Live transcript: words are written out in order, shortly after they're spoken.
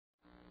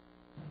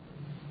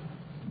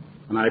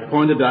And I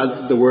pointed out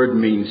that the word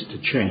means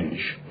to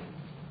change.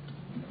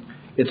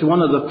 It's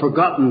one of the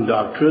forgotten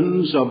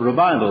doctrines of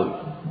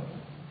revival.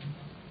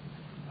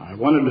 I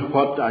wondered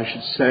what I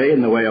should say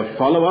in the way of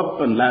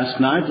follow-up, and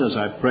last night as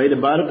I prayed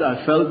about it,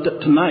 I felt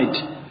that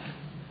tonight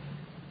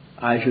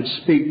I should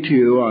speak to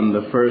you on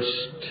the first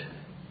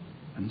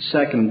and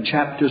second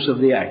chapters of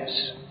the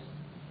Acts.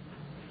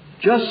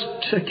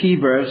 Just a key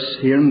verse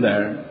here and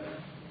there.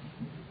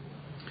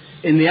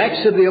 In the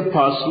Acts of the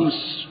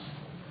Apostles,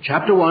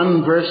 chapter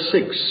 1, verse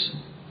 6.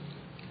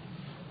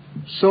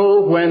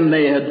 So when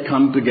they had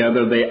come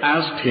together, they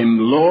asked him,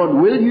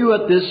 Lord, will you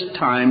at this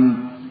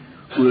time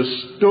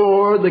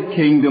restore the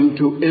kingdom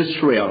to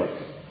Israel?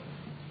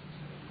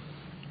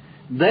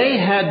 They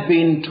had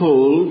been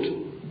told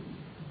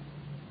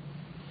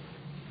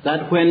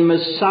that when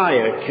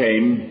Messiah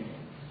came,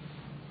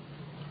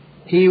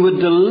 he would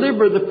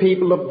deliver the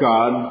people of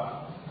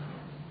God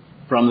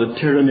from the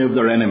tyranny of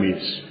their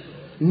enemies.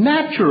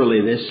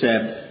 Naturally, they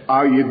said,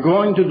 are you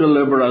going to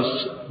deliver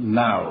us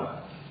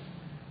now?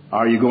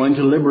 Are you going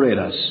to liberate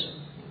us?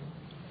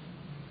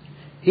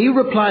 He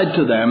replied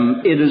to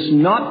them, it is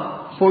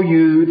not for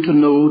you to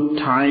know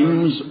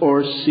times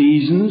or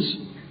seasons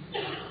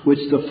which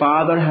the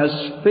Father has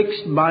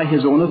fixed by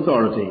his own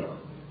authority.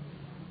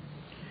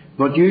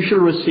 But you shall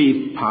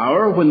receive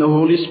power when the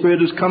Holy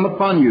Spirit has come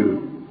upon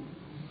you.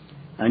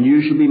 And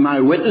you shall be my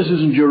witnesses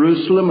in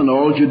Jerusalem and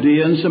all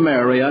Judea and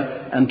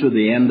Samaria and to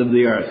the end of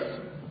the earth.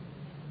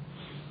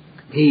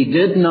 He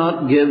did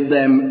not give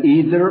them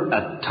either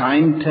a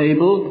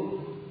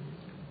timetable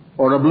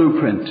or a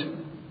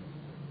blueprint.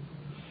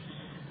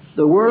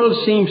 The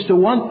world seems to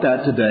want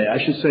that today.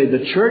 I should say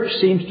the church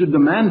seems to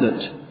demand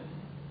it.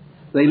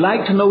 They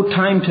like to know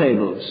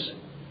timetables.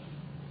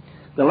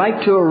 They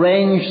like to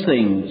arrange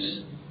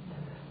things.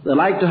 They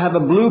like to have a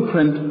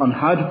blueprint on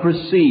how to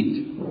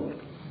proceed.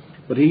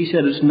 But he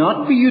said, it's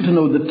not for you to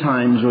know the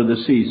times or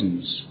the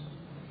seasons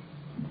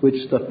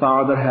which the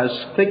Father has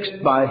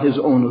fixed by his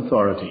own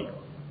authority.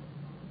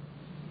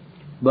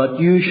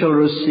 But you shall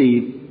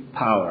receive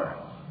power.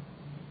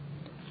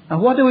 Now,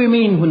 what do we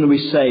mean when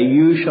we say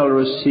you shall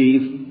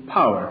receive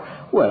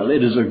power? Well,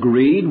 it is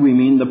agreed we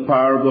mean the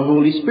power of the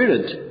Holy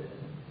Spirit.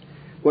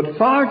 But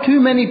far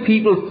too many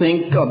people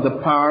think of the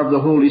power of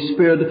the Holy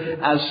Spirit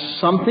as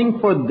something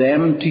for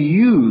them to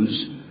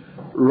use,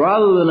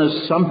 rather than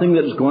as something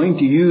that's going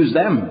to use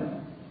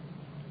them.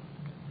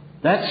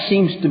 That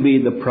seems to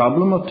be the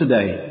problem of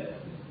today.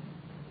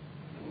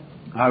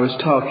 I was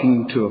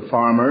talking to a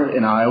farmer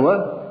in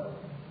Iowa.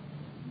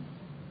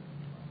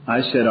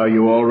 I said, are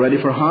you all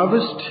ready for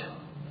harvest?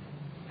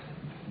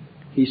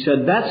 He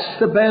said, that's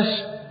the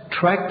best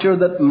tractor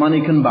that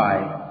money can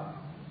buy.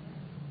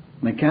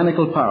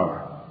 Mechanical power.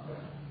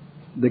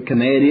 The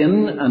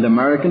Canadian and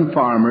American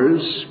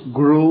farmers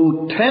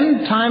grow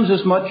 10 times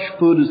as much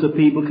food as the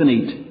people can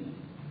eat.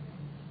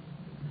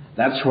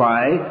 That's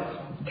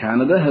why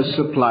Canada has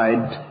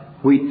supplied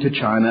wheat to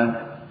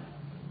China,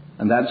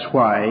 and that's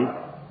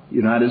why the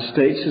United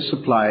States has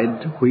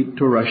supplied wheat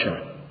to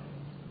Russia.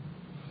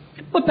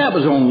 But that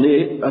was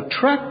only a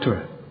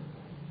tractor.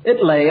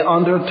 It lay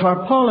under a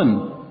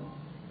tarpaulin.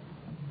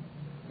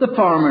 The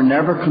farmer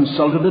never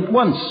consulted it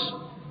once.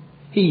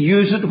 He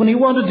used it when he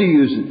wanted to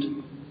use it.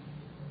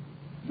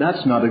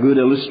 That's not a good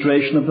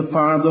illustration of the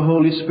power of the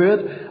Holy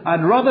Spirit.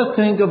 I'd rather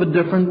think of a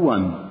different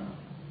one.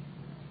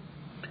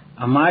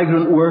 A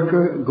migrant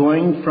worker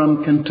going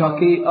from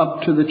Kentucky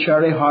up to the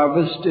cherry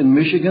harvest in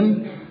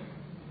Michigan.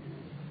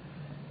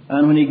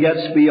 And when he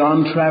gets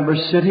beyond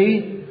Traverse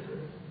City,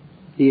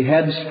 he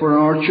heads for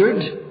an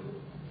orchard.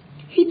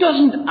 He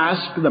doesn't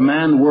ask the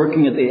man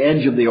working at the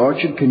edge of the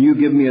orchard, can you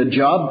give me a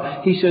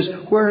job? He says,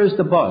 where is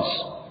the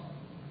boss?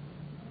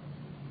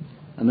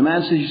 And the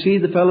man says, you see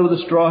the fellow with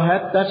the straw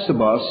hat? That's the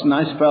boss.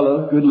 Nice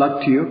fellow. Good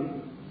luck to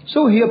you.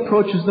 So he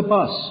approaches the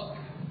boss.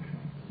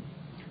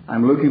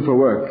 I'm looking for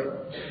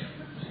work.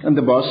 And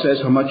the boss says,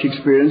 how much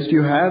experience do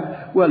you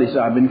have? Well, he says,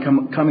 I've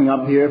been coming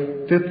up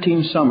here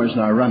 15 summers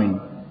now running.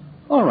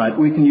 All right,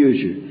 we can use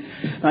you.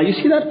 Now, you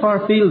see that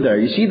far field there?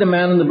 You see the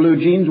man in the blue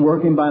jeans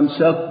working by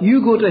himself?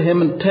 You go to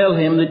him and tell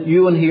him that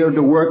you and he are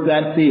to work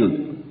that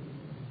field.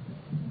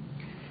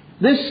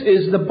 This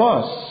is the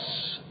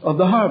boss of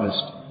the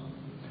harvest.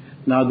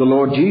 Now, the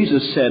Lord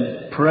Jesus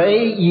said,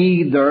 pray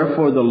ye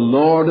therefore the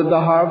Lord of the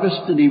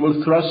harvest that he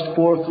will thrust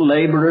forth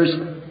laborers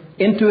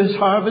into his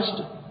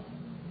harvest.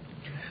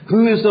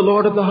 Who is the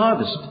Lord of the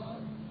harvest?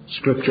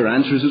 Scripture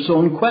answers its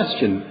own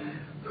question.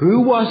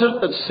 Who was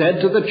it that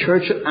said to the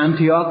church at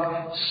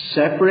Antioch,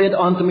 separate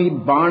unto me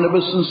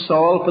Barnabas and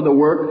Saul for the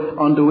work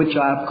unto which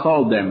I have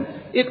called them?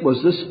 It was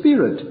the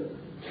Spirit.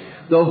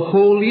 The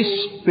Holy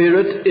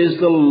Spirit is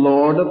the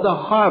Lord of the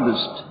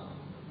harvest.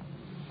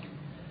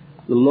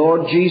 The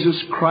Lord Jesus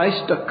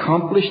Christ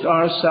accomplished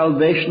our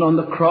salvation on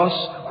the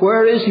cross.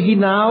 Where is he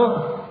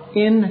now?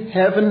 In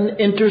heaven,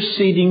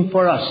 interceding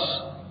for us.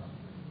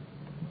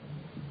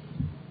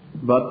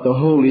 But the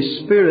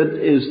Holy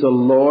Spirit is the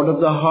Lord of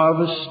the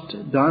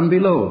harvest down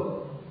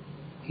below.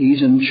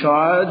 He's in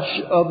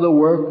charge of the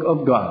work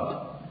of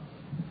God.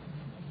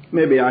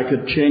 Maybe I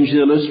could change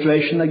the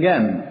illustration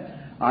again.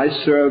 I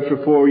served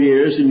for 4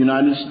 years in the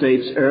United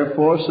States Air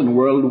Force in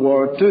World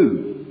War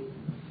II.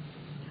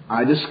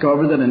 I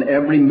discovered that in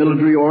every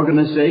military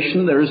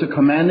organization there is a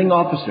commanding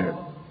officer.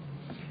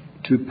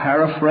 To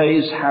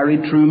paraphrase Harry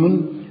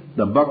Truman,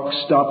 the buck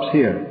stops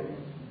here.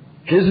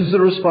 His is the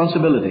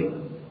responsibility.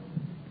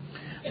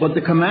 But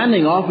the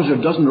commanding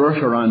officer doesn't rush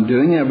around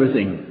doing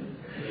everything.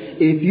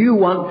 If you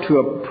want to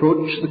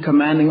approach the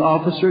commanding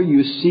officer,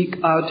 you seek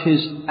out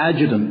his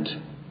adjutant.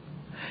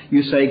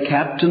 You say,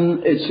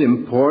 Captain, it's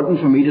important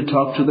for me to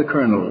talk to the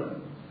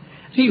colonel.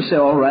 He'll say,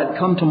 all right,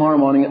 come tomorrow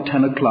morning at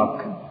 10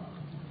 o'clock.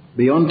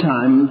 Be on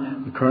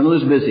time. The colonel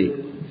is busy.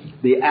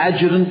 The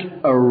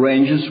adjutant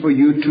arranges for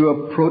you to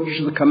approach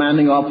the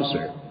commanding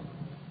officer.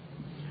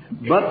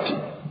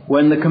 But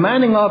when the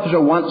commanding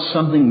officer wants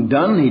something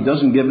done, he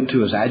doesn't give it to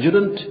his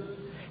adjutant.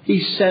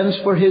 He sends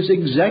for his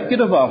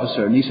executive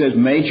officer and he says,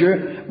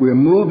 Major, we're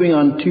moving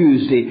on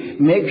Tuesday.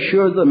 Make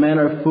sure the men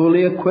are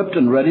fully equipped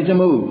and ready to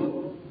move.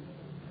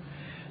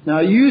 Now,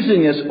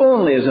 using this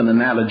only as an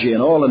analogy,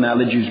 and all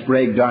analogies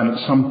break down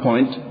at some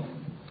point,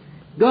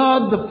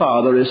 God the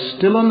Father is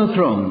still on the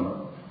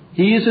throne.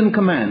 He is in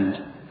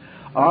command.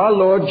 Our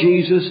Lord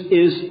Jesus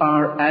is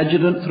our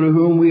adjutant through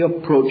whom we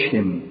approach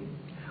Him.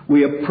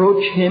 We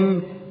approach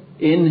Him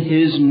in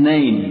His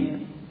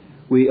name.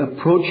 We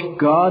approach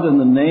God in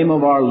the name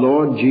of our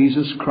Lord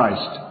Jesus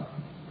Christ.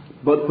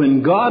 But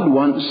when God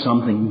wants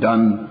something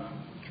done,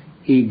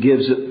 He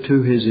gives it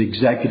to His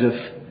executive,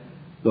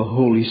 the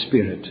Holy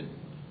Spirit.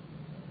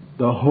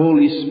 The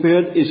Holy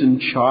Spirit is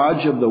in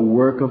charge of the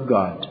work of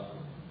God.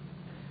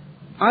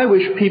 I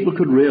wish people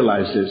could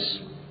realize this.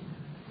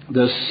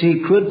 The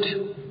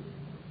secret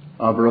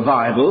of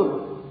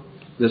revival,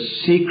 the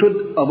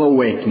secret of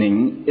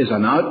awakening is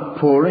an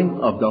outpouring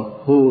of the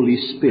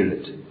Holy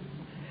Spirit.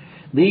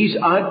 These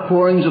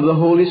outpourings of the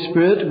Holy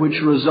Spirit,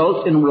 which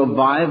result in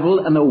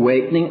revival and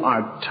awakening,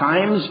 are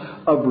times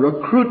of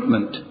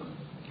recruitment,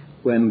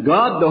 when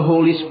God, the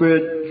Holy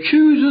Spirit,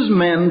 chooses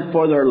men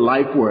for their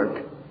life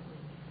work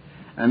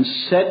and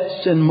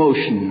sets in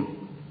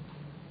motion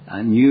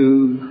a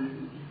new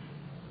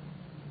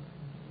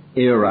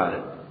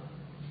era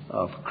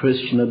of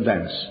Christian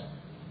advance.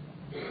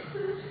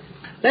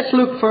 Let's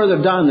look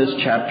further down this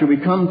chapter. We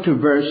come to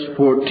verse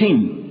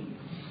 14.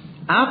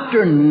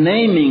 After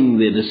naming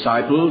the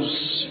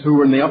disciples who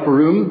were in the upper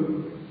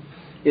room,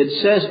 it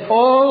says,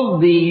 all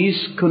these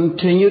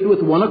continued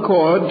with one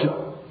accord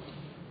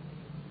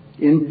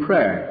in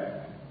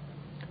prayer,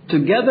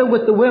 together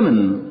with the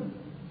women,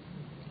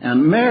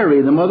 and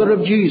Mary, the mother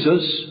of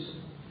Jesus,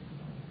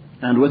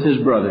 and with his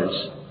brothers.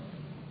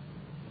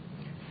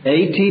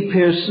 A.T.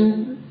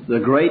 Pierson, the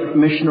great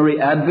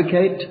missionary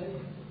advocate,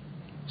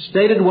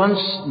 stated once,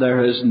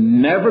 there has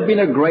never been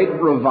a great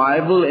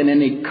revival in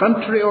any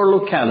country or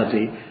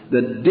locality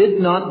that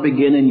did not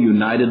begin in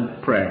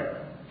united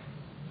prayer.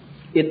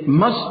 It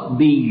must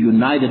be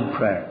united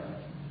prayer.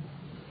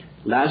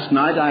 Last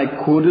night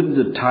I quoted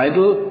the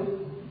title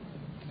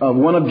of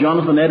one of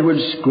Jonathan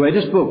Edwards'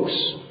 greatest books,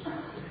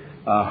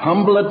 a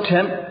humble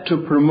attempt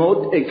to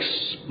promote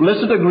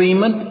explicit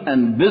agreement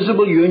and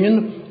visible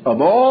union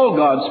of all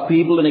God's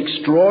people in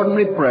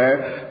extraordinary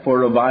prayer for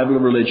revival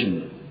of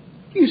religion.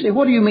 You say,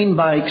 what do you mean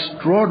by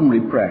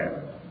extraordinary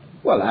prayer?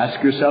 Well,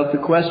 ask yourself the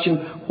question,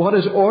 what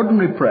is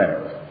ordinary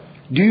prayer?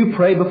 Do you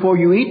pray before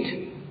you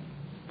eat?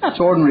 That's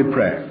ordinary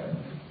prayer.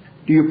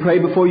 Do you pray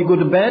before you go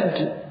to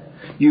bed?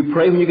 Do you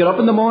pray when you get up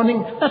in the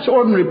morning? That's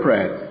ordinary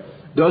prayer.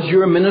 Does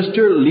your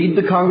minister lead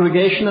the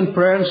congregation in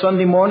prayer on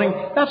Sunday morning?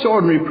 That's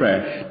ordinary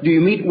prayer. Do you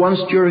meet once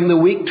during the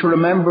week to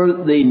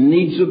remember the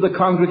needs of the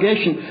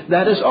congregation?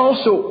 That is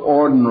also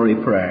ordinary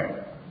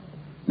prayer.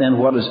 Then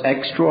what is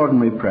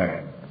extraordinary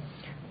prayer?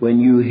 When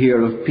you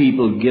hear of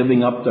people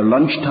giving up their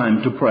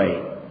lunchtime to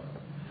pray,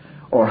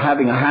 or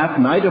having a half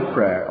night of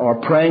prayer,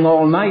 or praying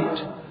all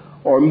night,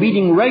 or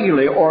meeting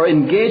regularly, or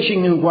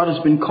engaging in what has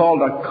been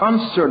called a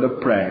concert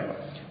of prayer.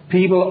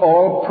 People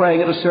all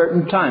praying at a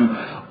certain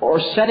time, or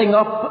setting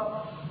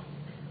up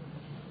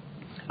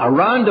a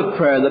round of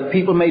prayer that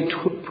people may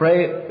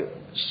pray.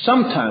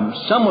 Sometimes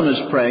someone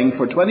is praying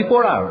for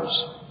 24 hours.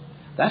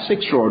 That's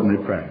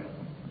extraordinary prayer.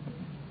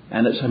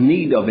 And it's a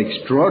need of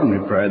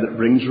extraordinary prayer that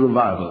brings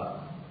revival.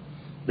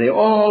 They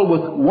all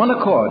with one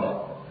accord.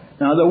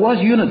 Now there was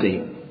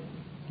unity.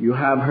 You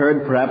have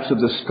heard perhaps of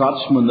the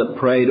Scotsman that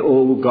prayed,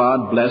 "Oh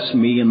God, bless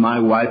me and my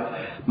wife,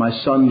 my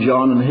son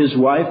John and his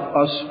wife,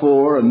 us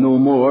four and no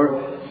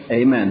more.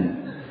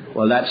 Amen."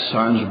 Well, that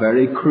sounds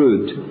very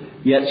crude.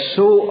 Yet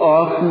so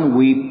often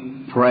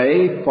we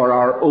pray for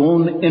our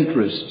own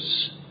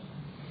interests.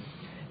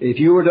 If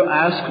you were to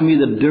ask me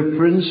the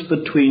difference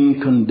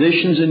between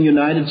conditions in the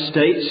United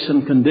States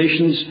and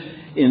conditions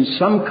in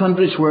some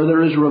countries where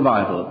there is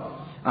revival,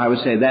 I would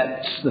say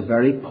that's the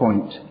very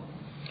point.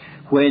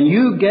 When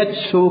you get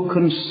so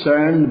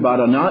concerned about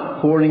an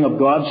outpouring of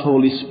God's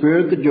Holy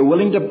Spirit that you're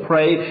willing to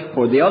pray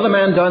for the other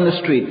man down the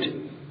street,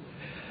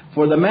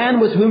 for the man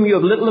with whom you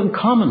have little in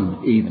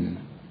common even,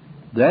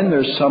 then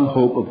there's some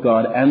hope of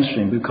God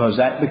answering, because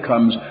that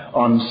becomes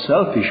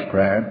unselfish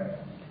prayer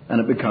and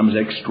it becomes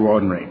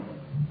extraordinary.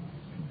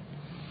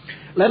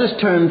 Let us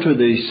turn to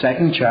the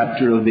 2nd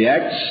chapter of the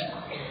Acts.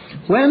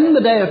 When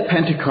the day of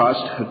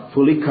Pentecost had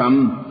fully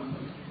come,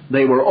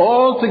 they were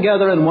all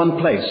together in one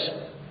place.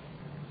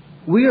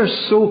 We are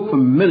so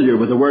familiar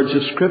with the words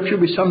of Scripture,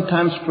 we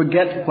sometimes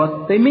forget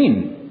what they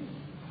mean.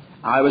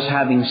 I was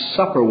having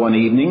supper one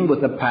evening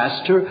with the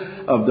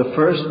pastor of the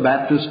First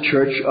Baptist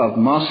Church of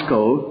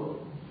Moscow.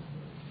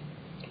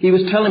 He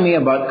was telling me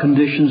about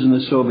conditions in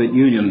the Soviet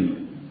Union.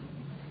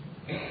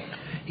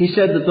 He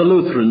said that the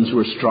Lutherans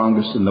were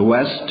strongest in the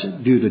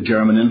West due to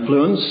German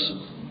influence.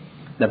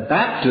 The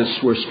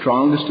Baptists were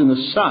strongest in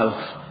the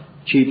South,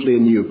 chiefly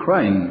in the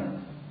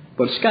Ukraine,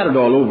 but scattered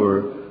all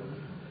over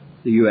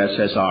the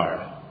USSR.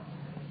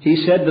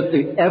 He said that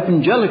the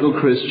evangelical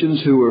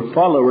Christians who were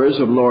followers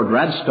of Lord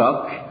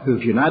Radstock,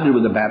 who've united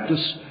with the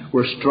Baptists,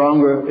 were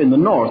stronger in the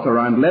north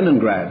around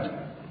Leningrad,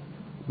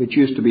 which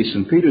used to be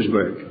St.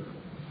 Petersburg.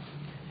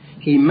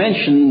 He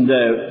mentioned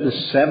the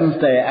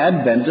Seventh-day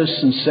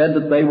Adventists and said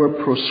that they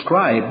were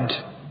proscribed.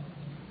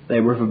 They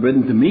were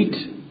forbidden to meet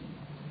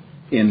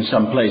in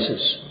some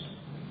places.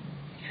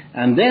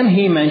 And then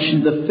he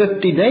mentioned the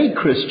 50-day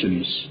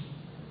Christians.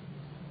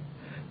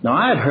 Now,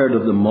 I had heard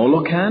of the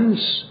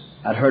Molokans,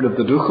 I'd heard of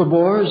the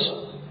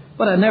Dukhobors,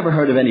 but I'd never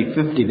heard of any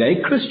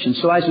 50-day Christians.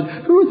 So I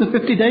said, who are the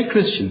 50-day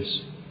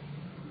Christians?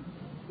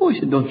 Oh, he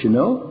said, don't you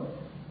know?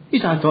 He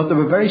said, I thought they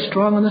were very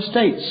strong in the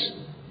States.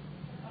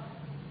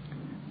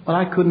 But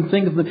I couldn't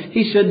think of them.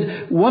 He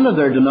said, one of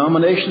their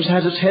denominations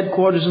has its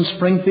headquarters in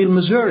Springfield,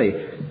 Missouri.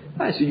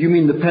 I said, you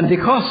mean the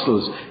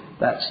Pentecostals?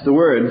 That's the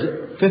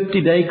word,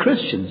 50-day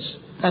Christians.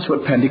 That's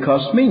what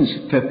Pentecost means,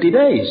 50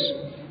 days.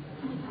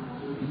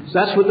 So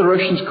that's what the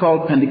Russians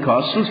call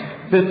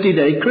Pentecostals,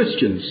 50-day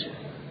Christians.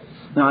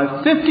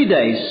 Now, 50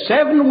 days,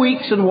 7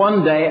 weeks and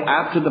 1 day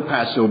after the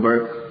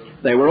Passover,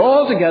 they were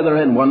all together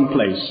in one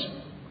place.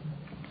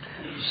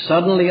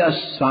 Suddenly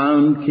a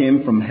sound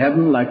came from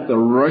heaven like the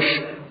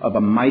rush of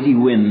a mighty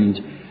wind,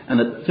 and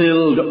it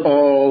filled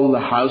all the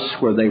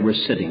house where they were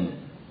sitting.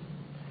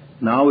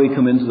 Now we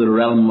come into the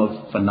realm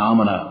of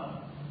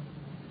phenomena.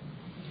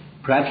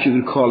 Perhaps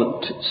you could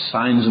call it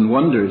signs and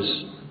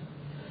wonders.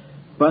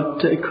 But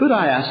could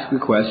I ask the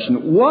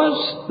question,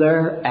 was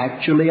there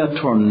actually a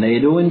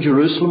tornado in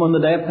Jerusalem on the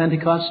day of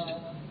Pentecost?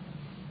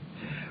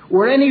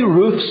 Were any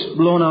roofs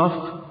blown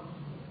off?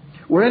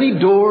 Were any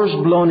doors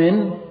blown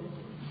in?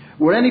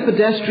 Were any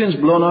pedestrians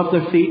blown off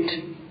their feet?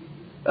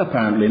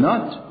 Apparently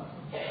not.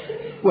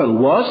 Well,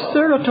 was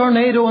there a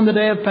tornado on the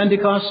day of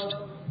Pentecost?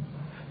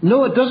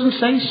 No, it doesn't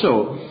say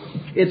so.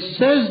 It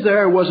says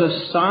there was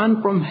a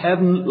sound from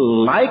heaven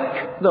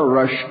like the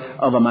rush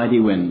of a mighty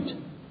wind.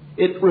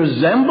 It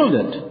resembled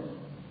it.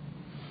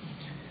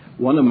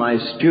 One of my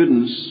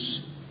students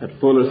at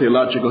Fuller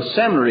Theological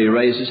Seminary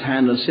raised his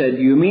hand and said,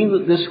 you mean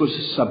that this was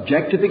a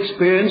subjective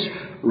experience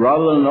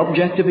rather than an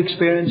objective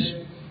experience?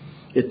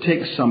 It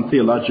takes some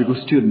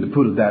theological student to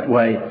put it that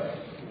way.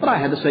 But I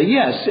had to say,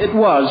 yes, it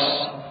was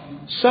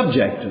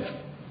subjective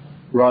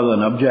rather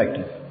than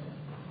objective.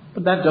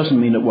 But that doesn't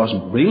mean it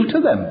wasn't real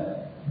to them.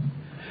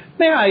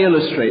 May I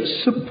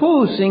illustrate?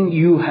 Supposing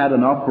you had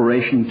an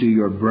operation to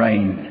your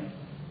brain.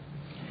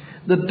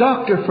 The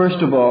doctor, first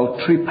of all,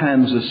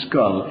 trepans the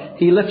skull.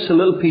 He lifts a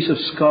little piece of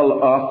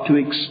skull off to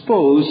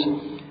expose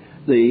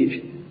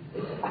the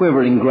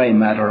quivering grey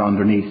matter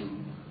underneath.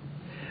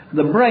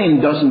 The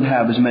brain doesn't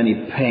have as many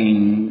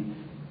pain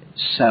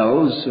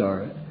cells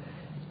or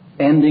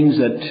endings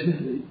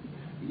that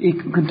he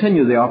can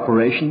continue the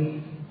operation.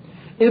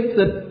 If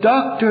the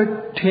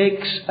doctor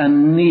takes a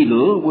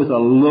needle with a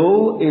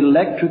low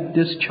electric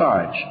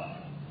discharge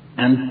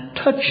and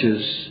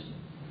touches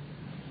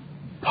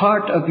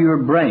part of your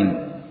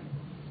brain,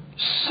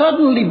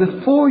 suddenly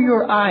before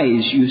your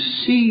eyes you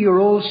see your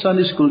old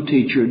Sunday school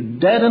teacher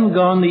dead and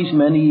gone these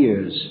many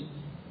years.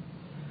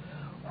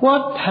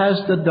 What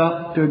has the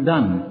doctor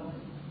done?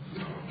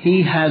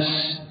 He has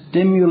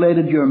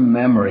stimulated your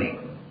memory.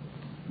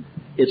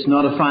 It's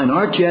not a fine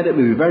art yet. It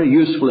would be very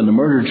useful in a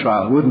murder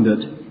trial, wouldn't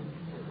it?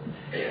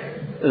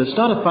 It's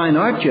not a fine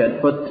art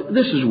yet, but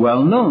this is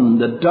well known.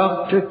 The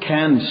doctor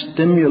can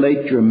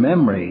stimulate your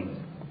memory.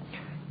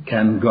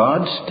 Can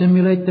God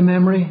stimulate the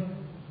memory?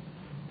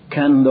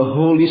 Can the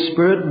Holy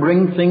Spirit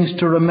bring things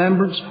to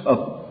remembrance?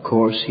 Of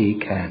course He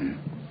can.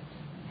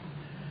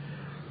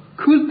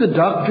 Could the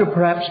doctor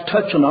perhaps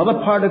touch another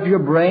part of your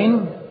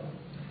brain?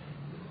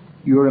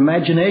 Your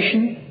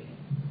imagination?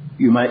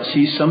 You might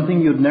see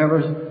something you'd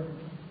never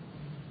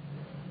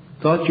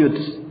thought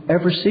you'd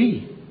ever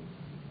see.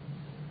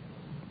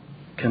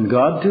 Can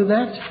God do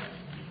that?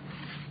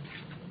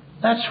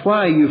 That's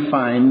why you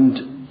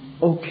find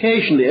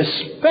occasionally,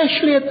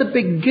 especially at the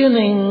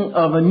beginning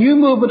of a new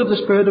movement of the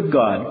Spirit of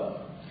God,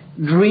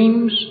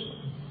 dreams,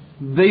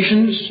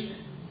 visions,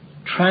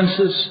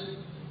 trances,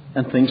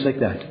 and things like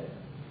that.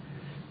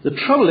 The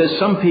trouble is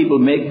some people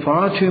make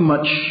far too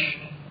much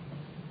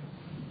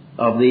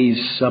of these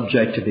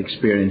subjective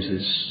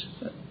experiences.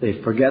 They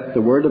forget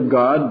the Word of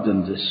God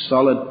and the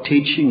solid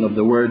teaching of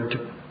the Word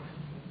to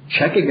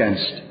check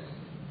against.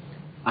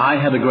 I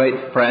had a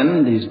great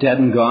friend, he's dead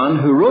and gone,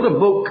 who wrote a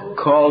book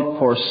called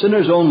For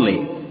Sinners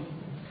Only.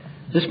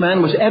 This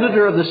man was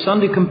editor of the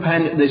Sunday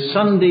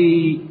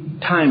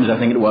Times, I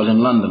think it was,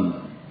 in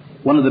London,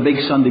 one of the big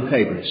Sunday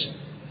papers.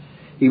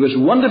 He was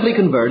wonderfully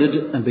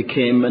converted and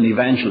became an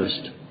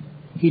evangelist.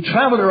 He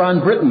traveled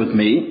around Britain with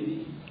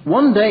me.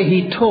 One day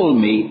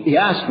he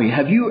asked me,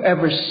 have you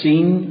ever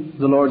seen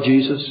the Lord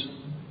Jesus?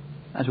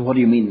 I said, what do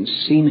you mean,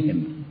 seen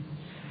him?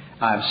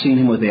 I've seen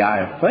him with the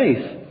eye of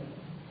faith.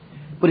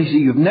 But he said,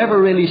 you've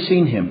never really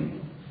seen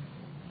him.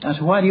 I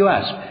said, why do you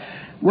ask?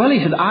 Well,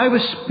 he said, I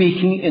was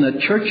speaking in a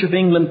Church of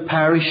England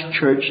parish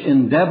church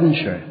in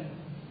Devonshire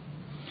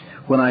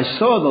when I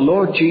saw the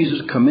Lord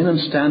Jesus come in and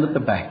stand at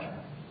the back.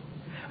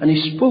 And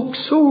he spoke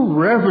so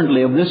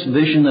reverently of this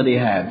vision that he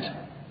had.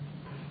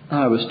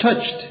 I was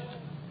touched.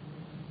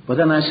 But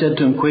then I said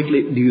to him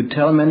quickly, do you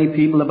tell many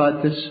people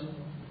about this?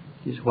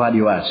 He said, why do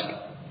you ask?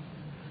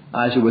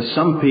 I said, with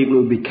some people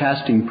who will be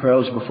casting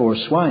pearls before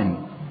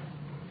swine.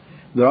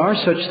 There are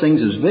such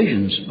things as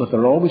visions, but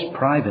they're always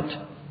private.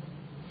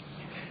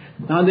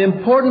 Now, the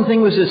important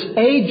thing was this.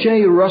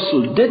 A.J.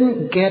 Russell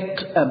didn't get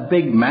a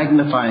big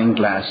magnifying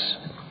glass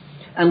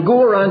and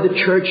go around the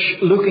church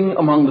looking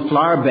among the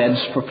flower beds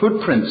for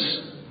footprints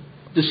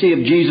to see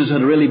if Jesus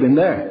had really been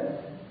there.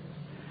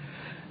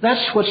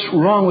 That's what's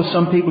wrong with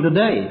some people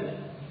today.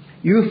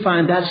 You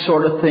find that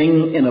sort of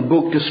thing in a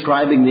book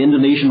describing the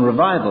Indonesian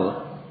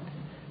revival.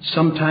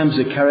 Sometimes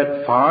they carry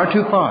it far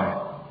too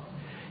far.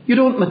 You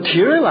don't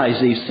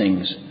materialize these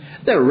things.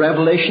 They're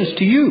revelations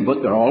to you,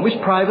 but they're always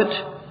private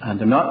and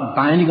they're not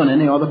binding on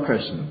any other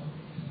person.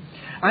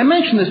 I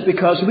mention this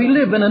because we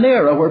live in an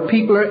era where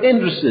people are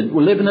interested.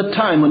 We live in a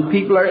time when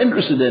people are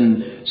interested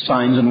in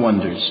signs and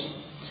wonders.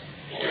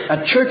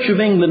 A Church of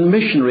England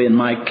missionary in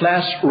my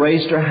class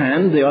raised her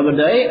hand the other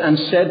day and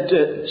said,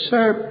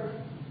 Sir,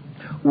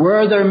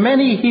 were there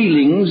many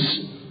healings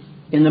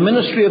in the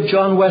ministry of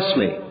John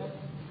Wesley?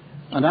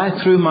 And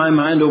I threw my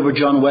mind over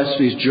John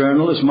Wesley's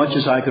journal as much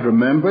as I could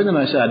remember it, and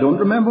I said, I don't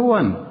remember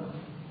one.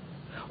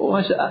 Oh,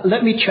 I said,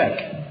 let me check.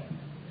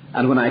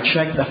 And when I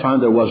checked, I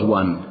found there was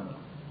one.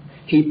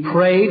 He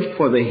prayed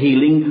for the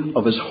healing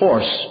of his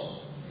horse,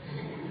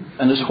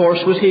 and his horse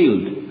was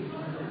healed.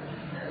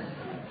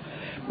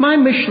 My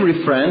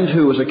missionary friend,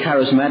 who was a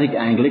charismatic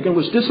Anglican,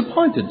 was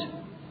disappointed.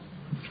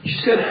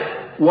 She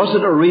said, was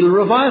it a real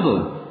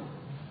revival?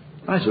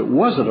 I said,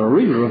 was it a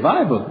real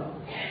revival?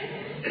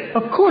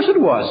 Of course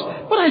it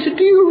was. But I said,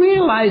 do you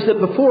realize that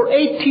before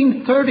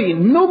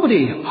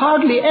 1830,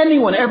 hardly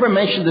anyone ever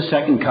mentioned the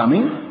second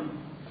coming?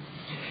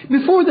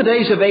 Before the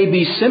days of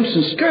A.B.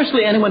 Simpson,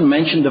 scarcely anyone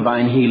mentioned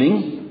divine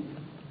healing.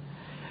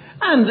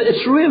 And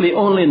it's really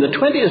only in the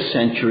 20th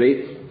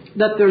century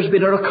that there's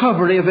been a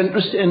recovery of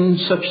interest in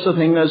such a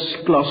thing as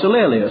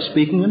glossolalia,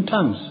 speaking in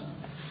tongues.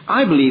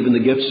 I believe in the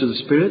gifts of the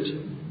Spirit.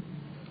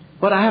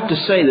 But I have to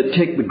say that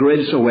take the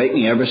greatest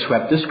awakening ever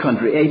swept this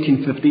country,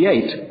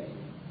 1858.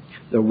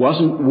 There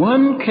wasn't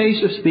one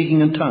case of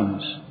speaking in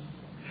tongues.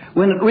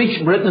 When it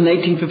reached Britain in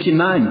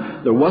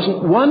 1859, there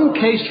wasn't one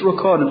case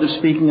recorded of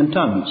speaking in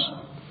tongues.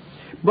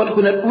 But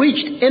when it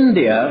reached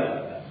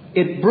India,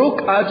 it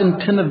broke out in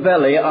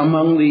Tinnevelly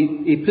among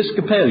the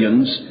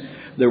Episcopalians.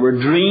 There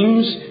were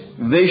dreams,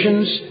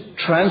 visions,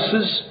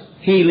 trances,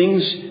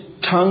 healings,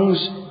 tongues,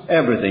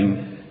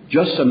 everything.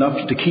 Just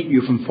enough to keep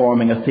you from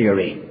forming a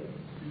theory.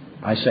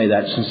 I say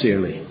that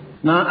sincerely.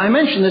 Now, I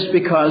mention this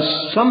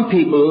because some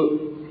people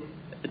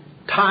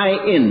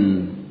tie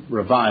in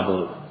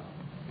revival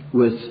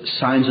with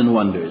signs and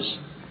wonders.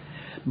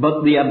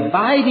 But the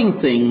abiding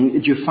thing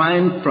that you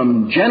find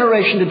from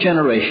generation to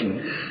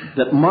generation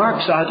that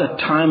marks out a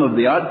time of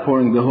the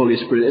outpouring of the Holy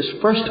Spirit is,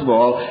 first of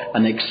all,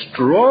 an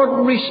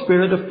extraordinary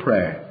spirit of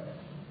prayer.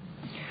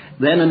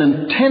 Then an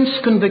intense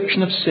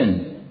conviction of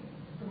sin.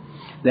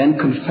 Then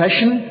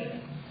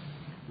confession,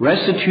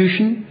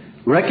 restitution,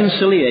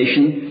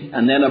 reconciliation,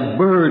 and then a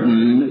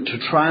burden to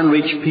try and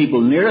reach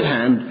people near at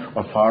hand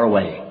or far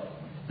away.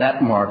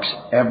 That marks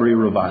every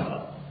revival.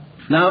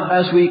 Now,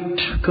 as we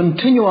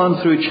continue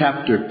on through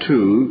chapter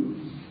 2,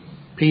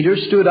 Peter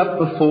stood up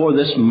before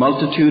this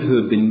multitude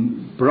who had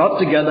been brought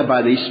together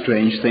by these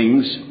strange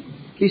things.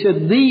 He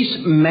said, these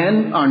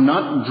men are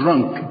not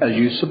drunk, as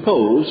you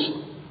suppose,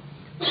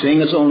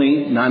 seeing it's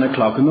only 9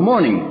 o'clock in the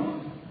morning.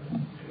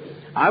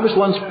 I was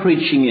once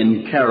preaching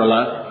in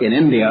Kerala, in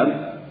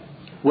India,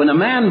 when a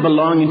man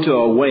belonging to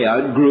a way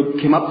out group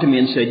came up to me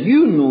and said,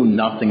 you know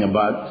nothing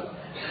about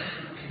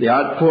the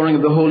outpouring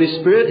of the Holy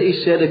Spirit.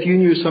 He said, if you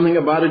knew something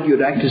about it,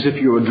 you'd act as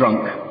if you were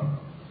drunk.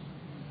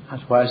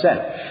 That's why is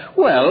that?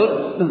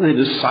 Well, the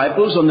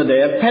disciples on the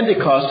day of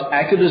Pentecost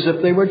acted as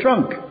if they were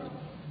drunk.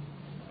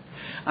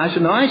 I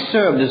said, now I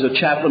served as a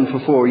chaplain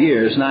for 4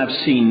 years and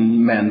I've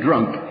seen men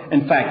drunk.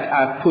 In fact,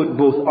 I've put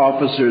both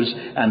officers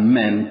and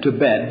men to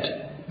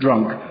bed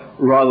drunk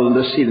rather than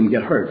to see them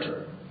get hurt.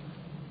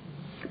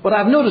 But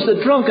I've noticed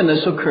that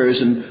drunkenness occurs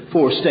in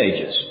 4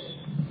 stages.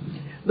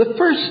 The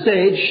first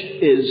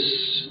stage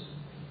is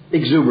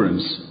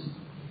exuberance.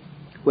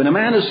 When a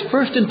man is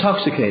first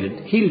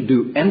intoxicated, he'll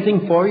do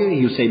anything for you.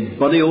 He'll say,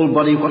 buddy, old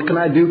buddy, what can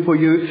I do for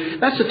you?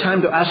 That's the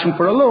time to ask him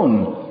for a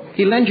loan.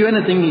 He'll lend you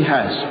anything he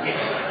has.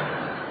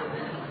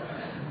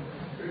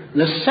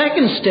 The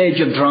second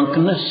stage of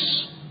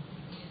drunkenness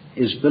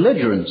is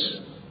belligerence.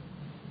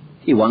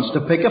 He wants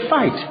to pick a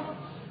fight.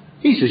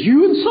 He says,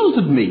 you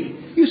insulted me.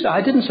 You say,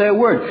 I didn't say a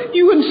word.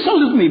 You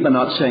insulted me by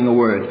not saying a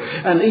word.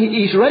 And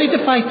he's ready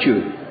to fight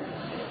you.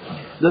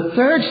 The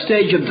third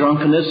stage of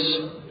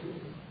drunkenness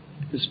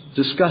is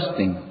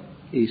disgusting.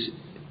 He's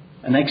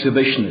an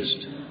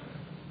exhibitionist.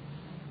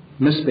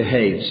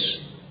 Misbehaves.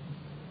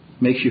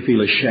 Makes you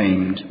feel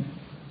ashamed.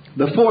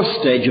 The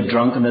fourth stage of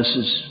drunkenness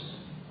is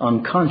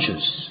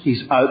unconscious.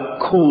 He's out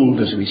cold,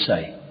 as we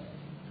say.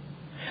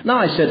 Now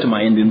I said to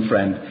my Indian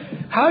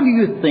friend, how do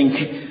you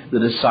think the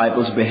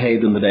disciples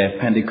behaved on the day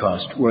of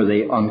Pentecost? Were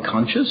they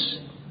unconscious?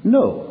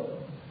 No.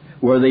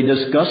 Were they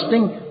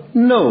disgusting?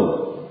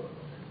 No.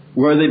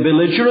 Were they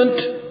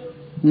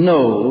belligerent?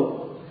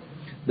 No.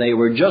 They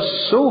were just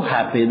so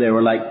happy they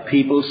were like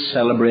people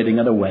celebrating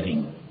at a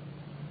wedding.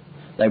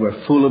 They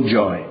were full of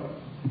joy.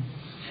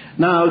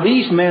 Now,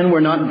 these men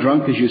were not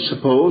drunk as you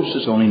suppose.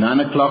 It's only 9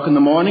 o'clock in the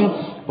morning.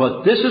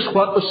 But this is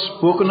what was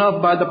spoken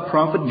of by the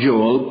prophet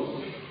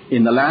Joel.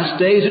 In the last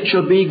days it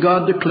shall be,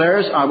 God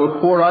declares, I will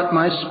pour out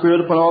my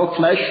Spirit upon all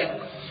flesh,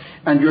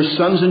 and your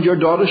sons and your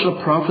daughters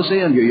shall prophesy,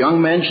 and your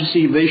young men shall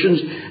see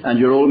visions, and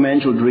your old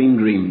men shall dream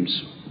dreams.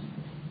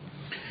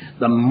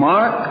 The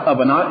mark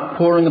of an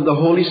outpouring of the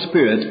Holy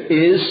Spirit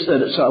is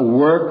that it's a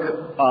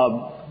work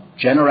of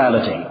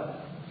generality.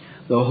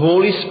 The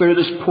Holy Spirit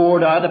is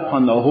poured out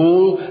upon the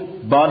whole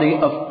body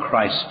of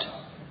Christ.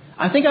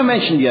 I think I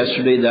mentioned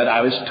yesterday that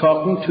I was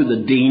talking to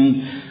the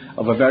dean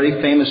of a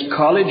very famous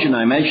college, and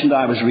I mentioned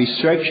I was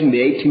researching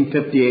the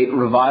 1858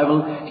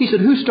 revival. He said,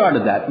 who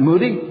started that?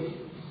 Moody?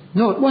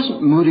 No, it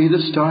wasn't Moody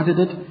that started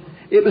it.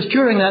 It was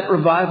during that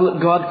revival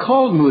that God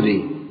called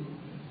Moody.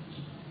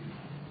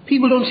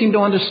 People don't seem to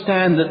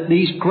understand that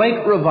these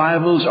great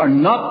revivals are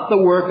not the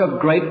work of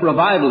great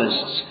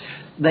revivalists.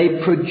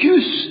 They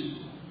produce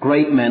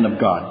great men of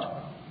God.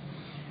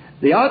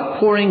 The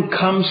outpouring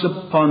comes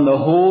upon the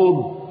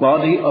whole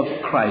body of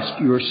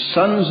Christ, your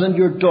sons and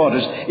your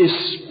daughters,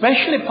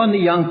 especially upon the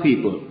young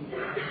people.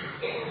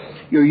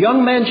 Your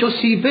young men shall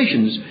see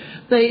visions.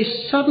 They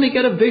suddenly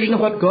get a vision of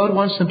what God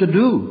wants them to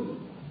do.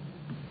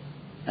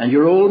 And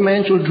your old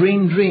men shall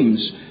dream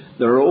dreams.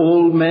 There are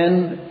old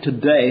men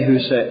today who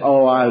say,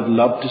 oh, I'd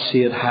love to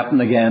see it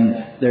happen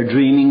again. They're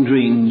dreaming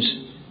dreams.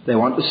 They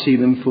want to see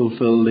them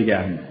fulfilled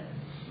again.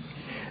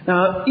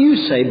 Now,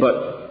 you say,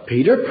 but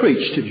Peter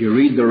preached. If you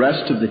read the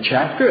rest of the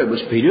chapter, it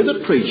was Peter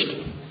that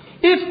preached.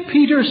 If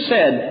Peter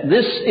said,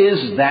 this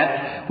is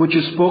that which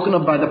is spoken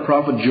of by the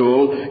prophet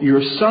Joel,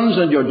 your sons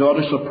and your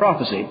daughters shall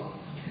prophesy,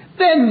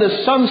 then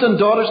the sons and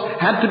daughters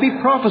had to be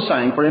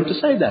prophesying for him to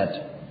say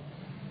that.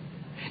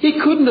 He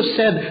couldn't have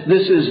said,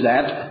 this is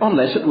that,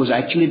 unless it was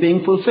actually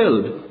being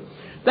fulfilled.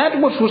 That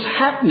which was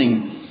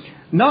happening,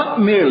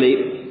 not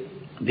merely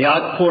the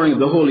outpouring of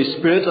the Holy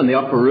Spirit in the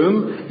upper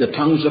room, the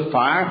tongues of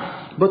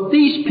fire, but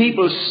these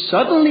people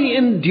suddenly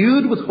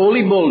endued with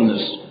holy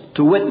boldness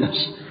to witness,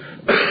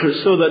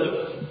 so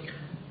that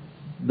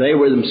they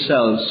were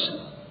themselves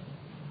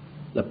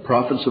the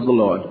prophets of the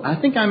Lord.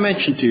 I think I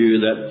mentioned to you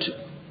that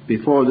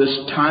before this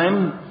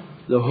time,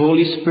 the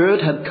Holy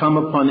Spirit had come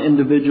upon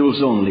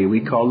individuals only. We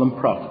call them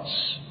prophets,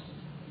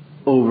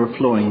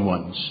 overflowing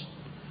ones.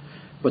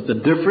 But the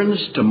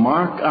difference to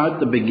mark out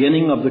the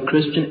beginning of the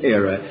Christian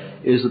era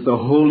is that the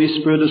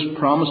Holy Spirit is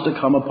promised to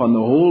come upon the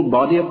whole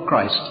body of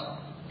Christ.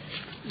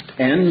 It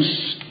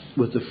ends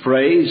with the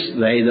phrase,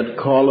 they that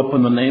call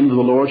upon the name of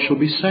the Lord shall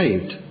be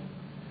saved,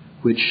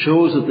 which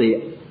shows that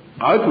the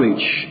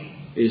outreach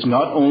is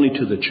not only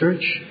to the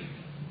church,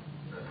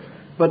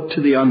 but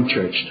to the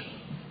unchurched.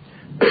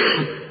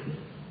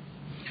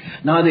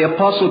 Now, the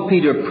Apostle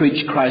Peter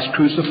preached Christ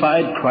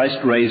crucified, Christ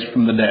raised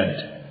from the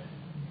dead.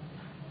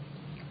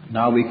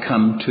 Now we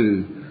come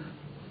to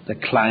the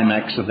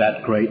climax of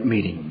that great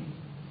meeting.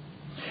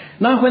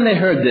 Now, when they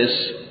heard this,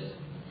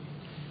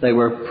 they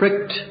were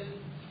pricked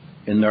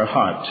in their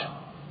heart.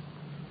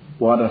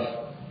 What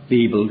a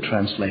feeble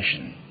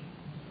translation.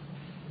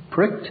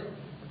 Pricked?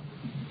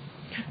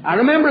 I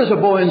remember as a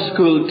boy in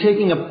school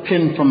taking a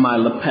pin from my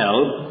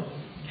lapel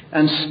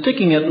and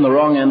sticking it in the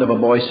wrong end of a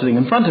boy sitting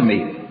in front of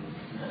me.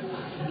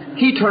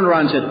 He turned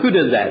around and said, who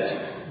did that?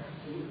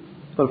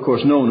 But of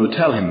course no one would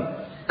tell him.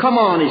 Come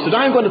on, he said,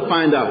 I'm going to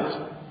find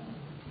out.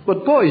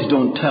 But boys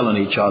don't tell on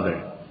each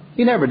other.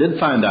 He never did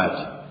find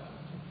out.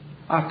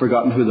 I've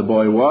forgotten who the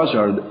boy was,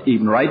 or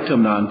even write to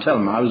him now and tell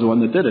him I was the one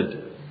that did it.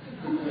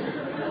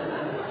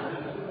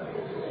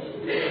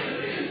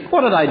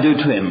 What did I do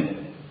to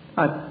him?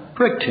 I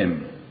pricked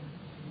him.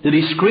 Did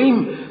he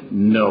scream?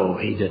 No,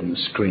 he didn't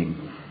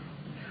scream.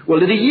 Well,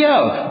 did he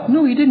yell?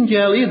 No, he didn't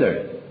yell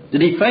either.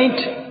 Did he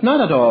faint?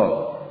 Not at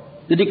all.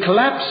 Did he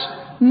collapse?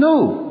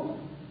 No.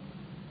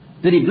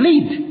 Did he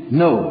bleed?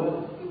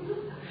 No.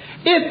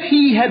 If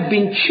he had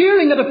been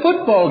cheering at a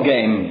football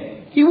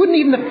game, he wouldn't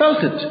even have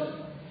felt it.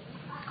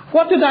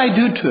 What did I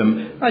do to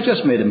him? I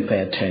just made him pay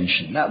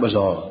attention. That was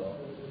all.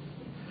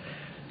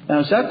 Now,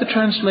 is that the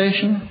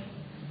translation?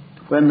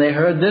 When they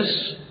heard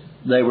this,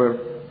 they were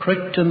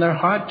pricked in their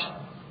heart.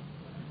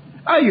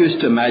 I used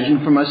to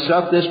imagine for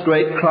myself this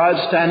great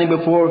crowd standing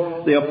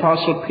before the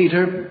Apostle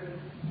Peter.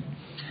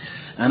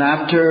 And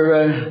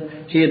after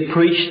he had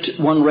preached,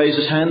 one raised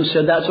his hand and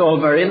said, "That's all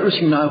very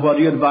interesting. Now, what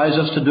do you advise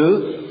us to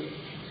do?"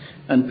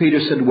 And Peter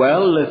said,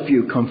 "Well, if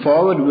you come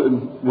forward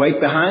and wait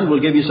behind, we'll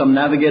give you some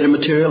navigator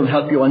material and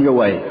help you on your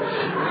way."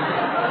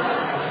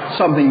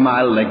 Something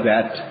mild like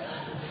that.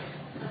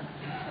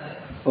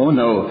 Oh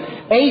no.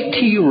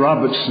 A.T.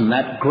 Robertson,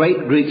 that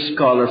great Greek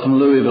scholar from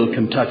Louisville,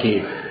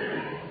 Kentucky,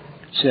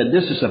 said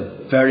this is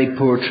a very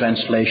poor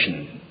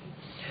translation.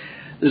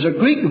 There's a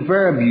Greek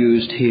verb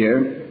used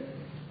here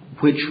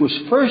which was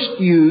first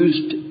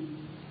used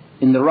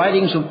in the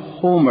writings of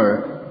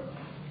Homer,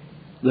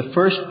 the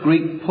first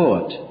Greek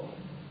poet.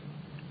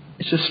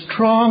 It's a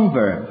strong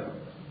verb.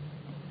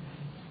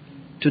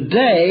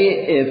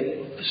 Today,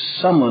 if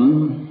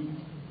someone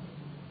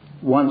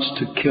wants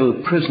to kill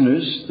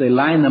prisoners, they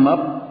line them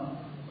up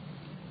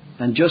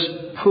and just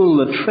pull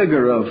the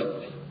trigger of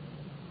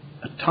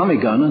a Tommy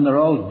gun and they're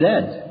all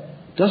dead.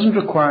 It doesn't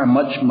require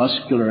much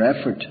muscular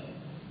effort.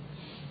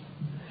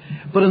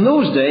 But in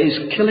those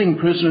days, killing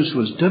prisoners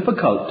was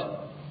difficult.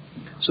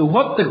 So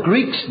what the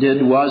Greeks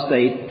did was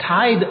they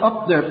tied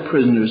up their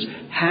prisoners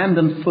hand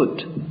and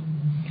foot,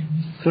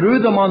 threw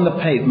them on the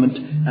pavement,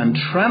 and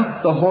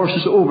tramped the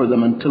horses over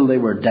them until they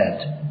were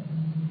dead.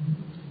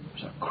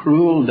 It was a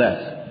cruel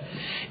death.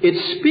 It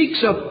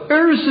speaks of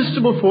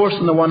irresistible force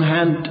on the one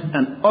hand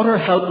and utter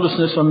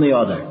helplessness on the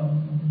other.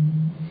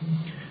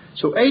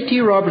 So A.T.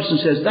 Robertson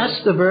says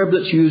that's the verb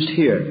that's used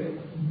here.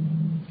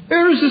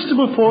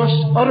 Irresistible force,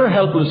 utter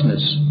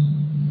helplessness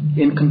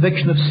in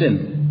conviction of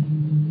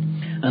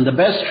sin. And the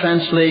best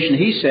translation,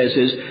 he says,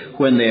 is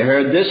when they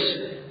heard this,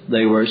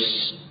 they were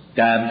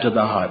stabbed to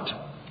the heart.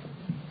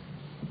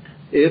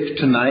 If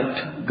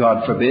tonight,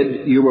 God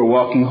forbid, you were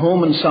walking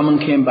home and someone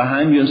came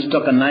behind you and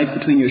stuck a knife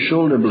between your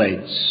shoulder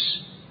blades,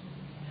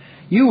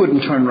 you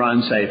wouldn't turn around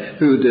and say,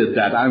 "Who did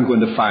that? I'm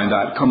going to find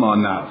out. Come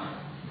on now."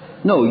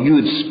 No,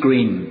 you'd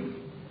scream.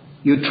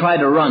 You'd try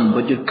to run,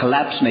 but you'd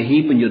collapse in a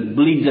heap and you'd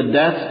bleed to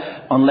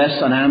death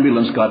unless an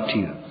ambulance got to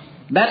you.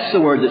 That's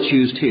the word that's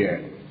used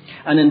here.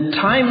 And in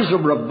times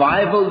of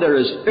revival, there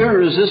is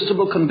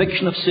irresistible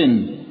conviction of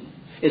sin.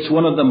 It's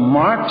one of the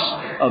marks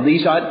of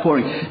these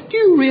outpourings. Do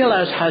you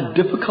realize how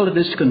difficult it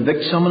is to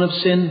convict someone of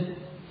sin?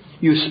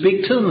 You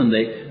speak to them and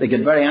they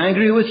get very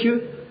angry with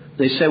you.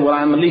 They say, "Well,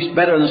 I'm at least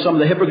better than some of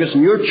the hypocrites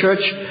in your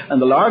church,"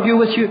 and they'll argue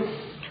with you.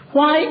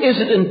 Why is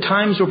it in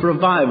times of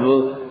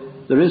revival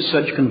there is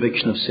such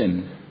conviction of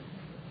sin?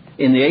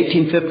 In the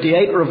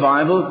 1858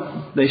 revival,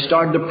 they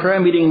started a prayer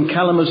meeting in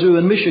Kalamazoo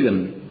in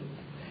Michigan.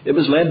 It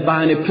was led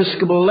by an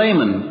Episcopal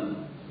layman.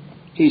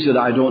 He said,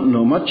 "I don't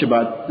know much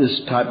about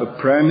this type of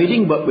prayer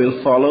meeting, but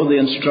we'll follow the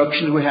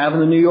instructions we have in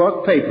the New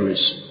York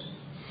papers.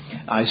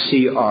 I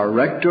see our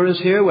rector is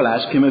here. We'll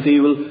ask him if he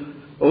will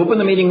open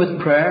the meeting with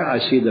prayer. I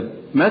see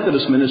the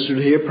Methodist minister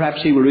here.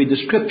 Perhaps he will read the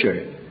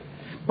scripture."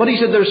 But he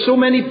said, "There's so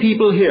many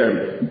people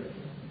here.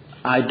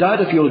 I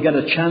doubt if you'll get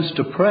a chance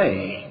to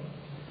pray.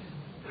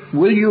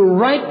 Will you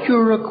write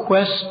your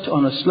request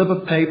on a slip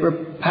of paper,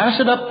 pass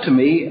it up to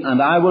me,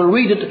 and I will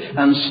read it,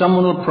 and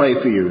someone will pray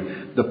for you.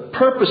 The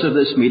purpose of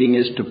this meeting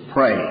is to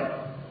pray."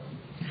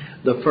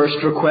 The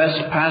first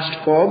request passed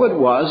forward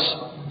was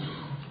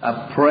a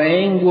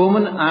praying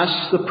woman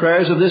asked the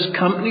prayers of this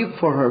company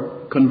for her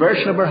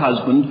conversion of her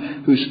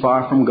husband, who's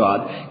far from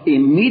God.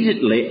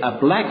 Immediately, a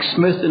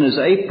blacksmith in his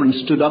apron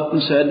stood up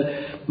and said,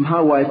 "My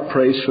wife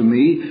prays for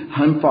me.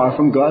 I'm far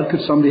from God.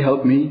 Could somebody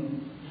help me?"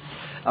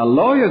 A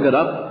lawyer got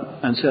up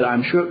and said,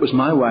 "I'm sure it was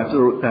my wife that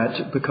wrote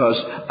that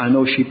because I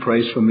know she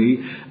prays for me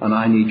and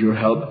I need your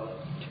help."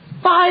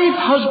 5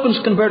 husbands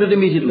converted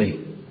immediately.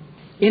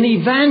 In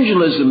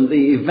evangelism,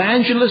 the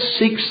evangelist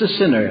seeks the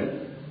sinner.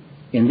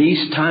 In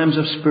these times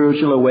of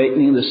spiritual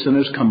awakening, the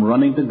sinners come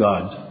running to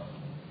God.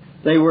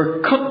 They were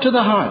cut to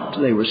the heart.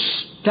 They were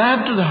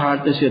stabbed to the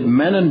heart. They said,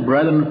 "Men and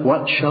brethren,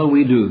 what shall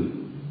we do?"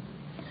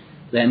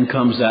 Then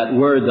comes that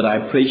word that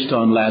I preached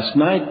on last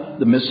night,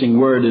 the missing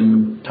word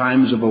in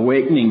times of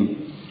awakening.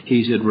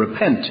 He said,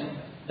 "Repent."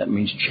 That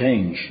means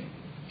change.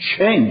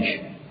 Change.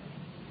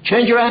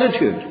 Change your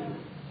attitude.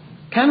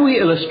 Can we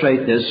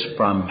illustrate this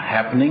from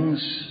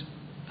happenings?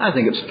 I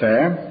think it's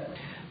fair.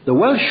 The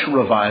Welsh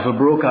revival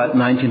broke out in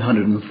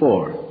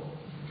 1904.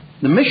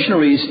 The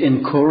missionaries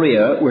in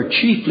Korea were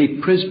chiefly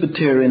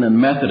Presbyterian and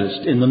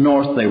Methodist. In the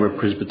north, they were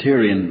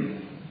Presbyterian.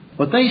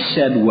 But they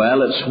said,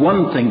 well, it's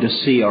one thing to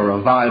see a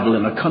revival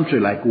in a country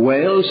like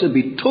Wales. It'd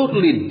be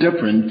totally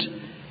different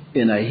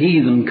in a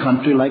heathen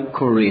country like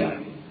Korea.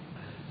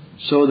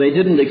 So they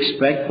didn't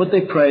expect, but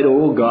they prayed,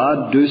 "Oh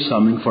God, do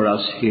something for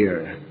us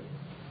here."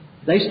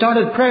 They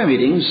started prayer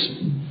meetings,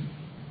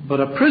 but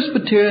a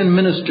Presbyterian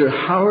minister,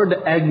 Howard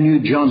Agnew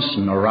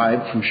Johnson,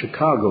 arrived from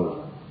Chicago.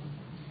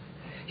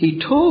 He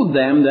told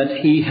them that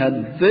he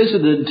had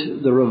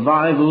visited the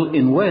revival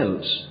in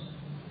Wales.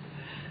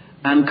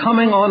 and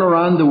coming on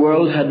around the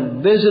world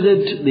had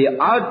visited the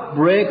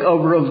outbreak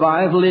of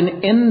revival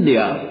in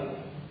India.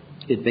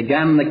 It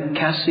began in the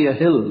Cassia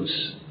Hills.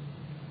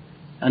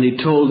 And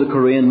he told the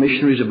Korean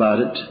missionaries about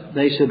it.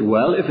 They said,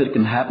 well, if it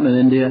can happen in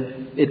India,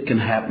 it can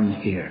happen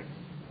here.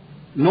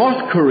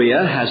 North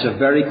Korea has a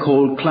very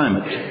cold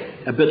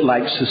climate, a bit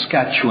like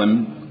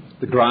Saskatchewan.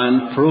 The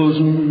ground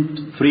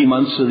frozen 3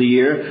 months of the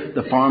year.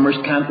 The farmers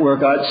can't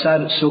work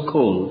outside. It's so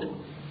cold.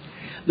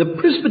 The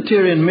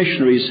Presbyterian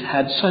missionaries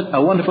had such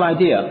a wonderful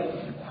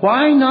idea.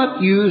 Why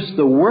not use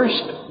the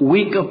worst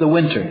week of the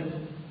winter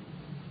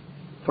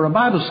for a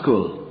Bible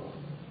school?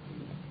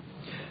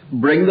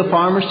 Bring the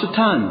farmers to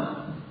town.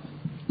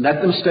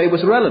 Let them stay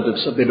with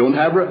relatives. If they don't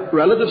have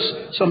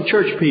relatives, some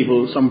church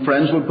people, some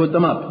friends will put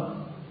them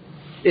up.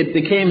 It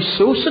became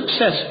so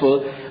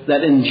successful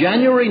that in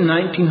January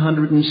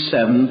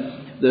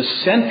 1907, the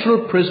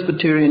Central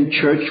Presbyterian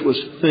Church was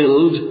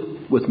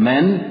filled with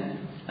men,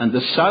 and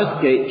the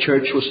Southgate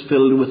Church was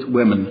filled with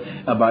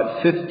women,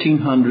 about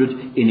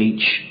 1,500 in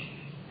each.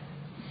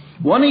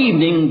 One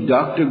evening,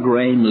 Dr.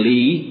 Graham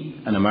Lee,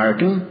 an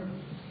American,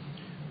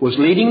 was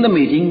leading the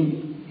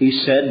meeting.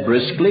 He said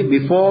briskly,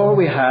 before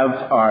we have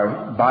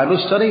our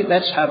Bible study,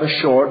 let's have a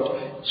short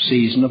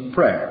season of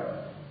prayer.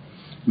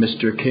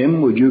 Mr.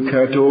 Kim, would you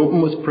care to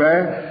open with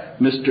prayer?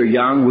 Mr.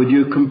 Young, would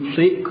you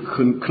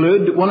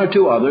conclude? One or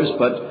two others,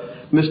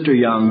 but Mr.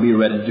 Young, be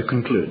ready to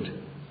conclude.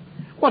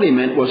 What he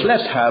meant was,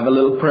 let's have a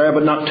little prayer,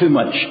 but not too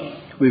much.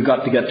 We've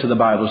got to get to the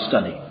Bible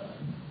study.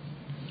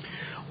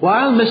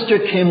 While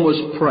Mr. Kim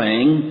was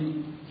praying,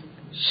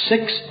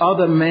 6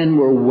 other men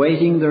were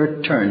waiting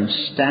their turn,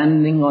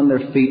 standing on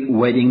their feet,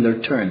 waiting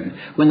their turn.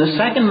 When the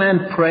second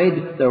man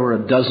prayed, there were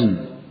a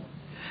dozen.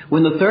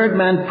 When the third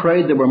man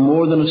prayed, there were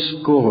more than a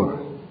score.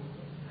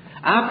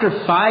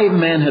 After 5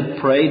 men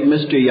had prayed,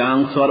 Mr.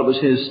 Young thought it was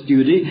his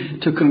duty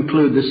to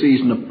conclude the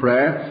season of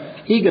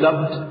prayer. He got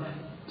up,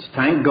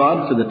 thank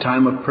God for the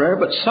time of prayer,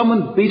 but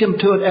someone beat him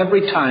to it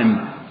every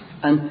time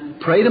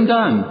and prayed him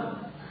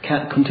down.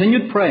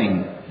 Continued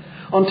praying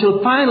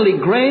until finally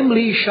Graham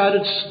Lee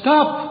shouted,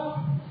 "Stop!"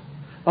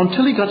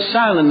 until he got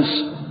silence.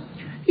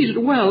 He said,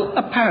 "Well,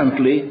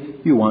 apparently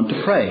you want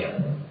to pray.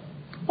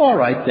 All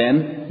right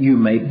then, you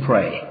may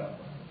pray."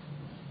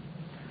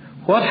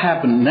 What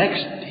happened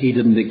next, he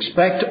didn't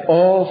expect.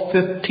 All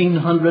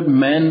 1,500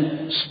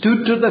 men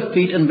stood to their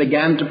feet and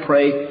began to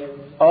pray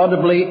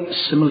audibly,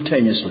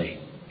 simultaneously.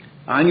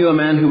 I knew a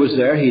man who was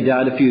there. He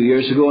died a few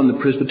years ago in the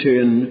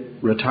Presbyterian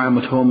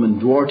retirement home in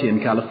Duarte in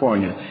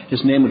California.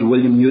 His name was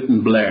William Newton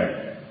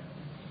Blair.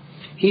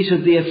 He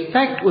said the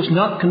effect was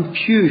not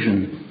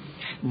confusion,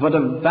 but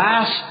a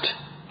vast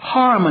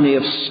harmony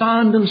of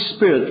sound and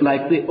spirit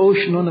like the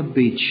ocean on a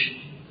beach.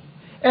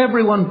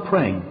 Everyone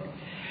praying.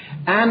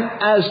 And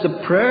as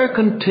the prayer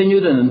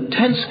continued, an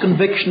intense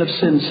conviction of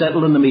sin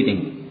settled in the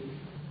meeting.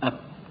 A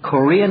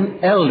Korean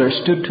elder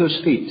stood to his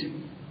feet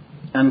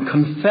and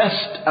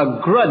confessed a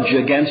grudge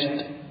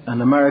against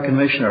an American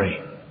missionary.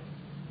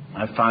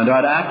 I found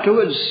out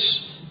afterwards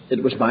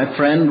it was my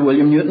friend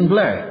William Newton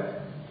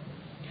Blair.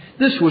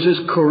 This was his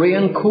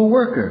Korean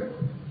co-worker.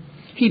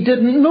 He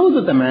didn't know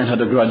that the man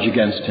had a grudge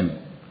against him.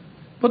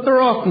 But there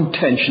are often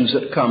tensions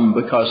that come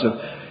because of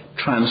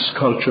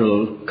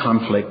transcultural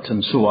conflict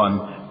and so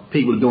on.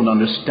 People don't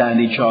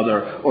understand each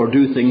other or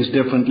do things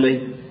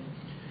differently.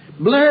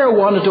 Blair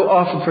wanted to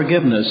offer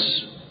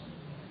forgiveness.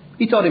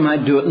 He thought he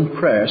might do it in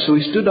prayer. So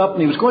he stood up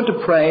and he was going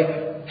to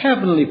pray,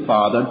 "Heavenly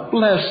Father,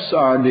 bless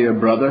our dear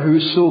brother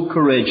who so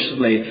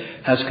courageously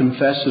has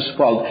confessed his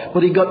fault."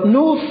 But he got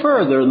no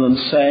further than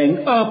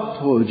saying,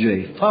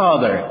 "Apology,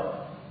 Father,"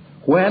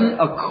 when,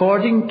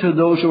 according to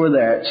those who were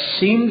there, it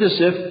seemed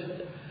as if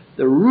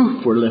the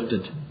roof were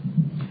lifted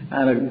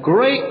and a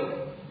great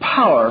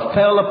power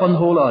fell upon the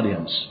whole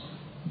audience.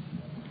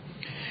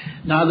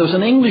 Now, there was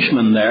an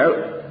Englishman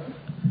there,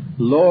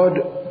 Lord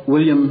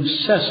William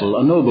Cecil,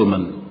 a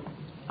nobleman.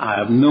 I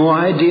have no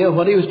idea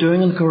what he was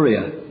doing in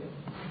Korea.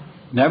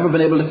 Never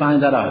been able to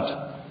find that out.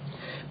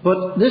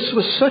 But this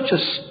was such a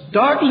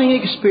startling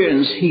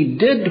experience. He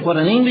did what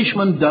an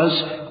Englishman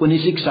does when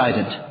he's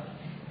excited.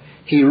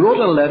 He wrote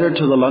a letter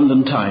to the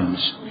London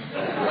Times.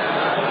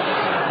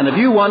 And if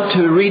you want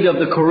to read of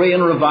the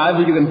Korean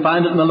revival, you can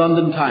find it in the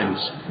London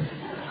Times.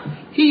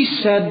 He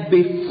said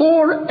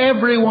before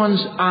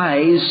everyone's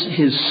eyes,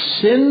 his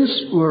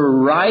sins were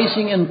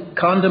rising in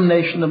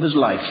condemnation of his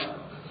life.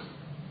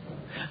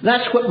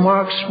 That's what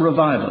marks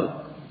revival.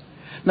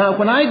 Now,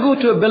 when I go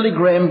to a Billy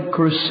Graham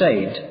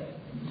crusade,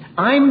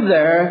 I'm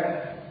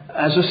there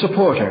as a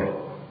supporter.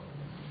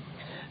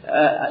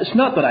 It's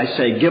not that I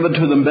say, "Give it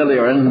to them, Billy,"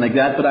 or anything like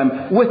that, but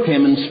I'm with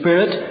him in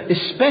spirit,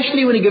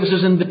 especially when he gives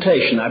his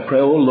invitation. I pray,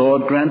 "Oh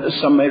Lord, grant that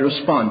some may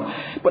respond."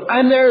 But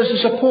I'm there as a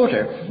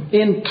supporter.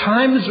 In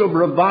times of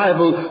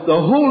revival, the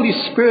Holy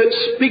Spirit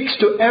speaks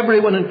to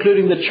everyone,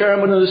 including the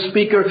chairman and the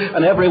speaker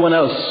and everyone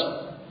else,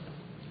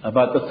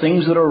 about the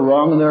things that are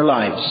wrong in their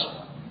lives.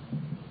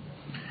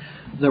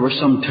 There were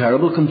some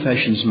terrible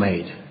confessions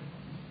made.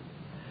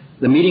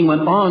 The meeting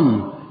went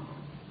on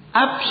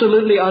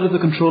absolutely out of the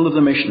control of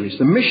the missionaries.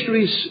 The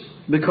missionaries,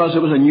 because it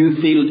was a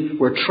new field,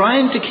 were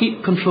trying to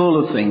keep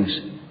control of things,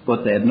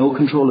 but they had no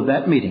control of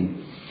that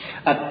meeting.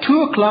 At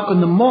 2 o'clock in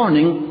the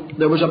morning,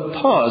 there was a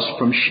pause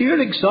from sheer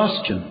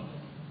exhaustion.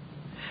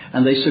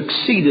 And they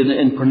succeeded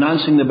in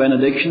pronouncing the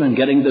benediction and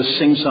getting to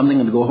sing something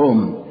and go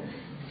home.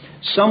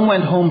 Some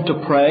went home to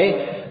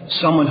pray.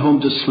 Some went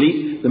home to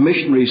sleep. The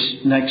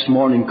missionaries next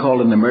morning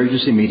called an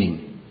emergency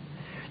meeting.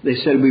 They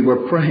said, we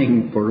were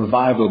praying for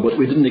revival, but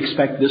we didn't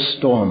expect this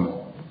storm.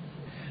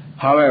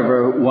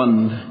 However,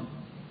 one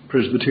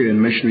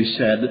Presbyterian missionary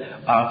said,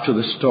 after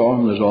the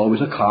storm, there's always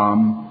a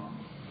calm.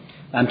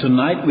 And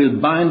tonight we'll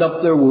bind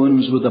up their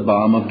wounds with the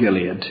balm of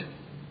Gilead.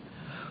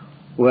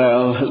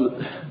 Well,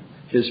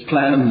 his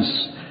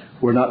plans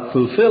were not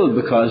fulfilled,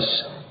 because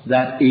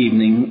that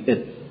evening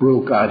it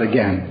broke out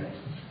again.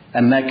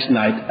 And next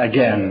night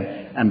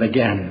again and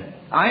again.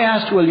 I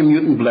asked William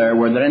Newton Blair,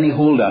 were there any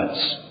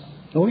holdouts?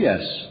 Oh,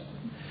 yes.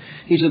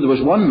 He said there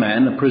was one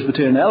man, a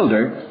Presbyterian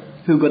elder,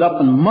 who got up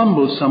and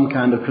mumbled some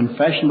kind of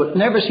confession, but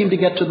never seemed to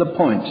get to the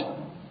point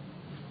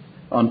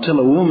until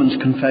a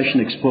woman's confession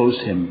exposed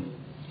him.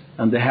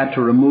 And they had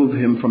to remove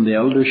him from the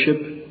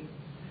eldership.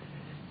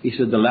 He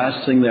said the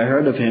last thing they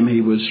heard of him,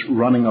 he was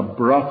running a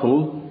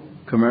brothel,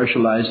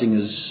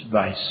 commercializing his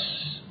vice.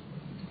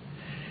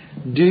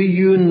 Do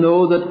you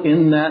know that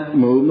in that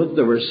movement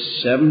there were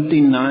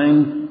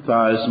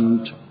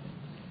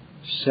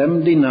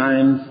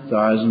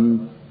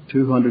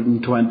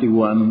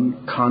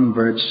 79,221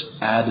 converts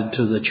added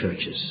to the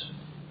churches?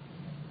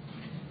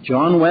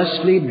 John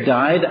Wesley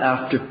died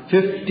after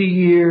 50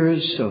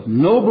 years of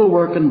noble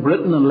work in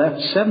Britain and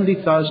left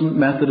 70,000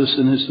 Methodists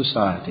in his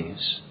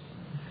societies.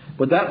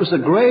 But that was a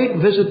great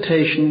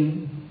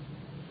visitation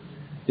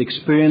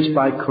experienced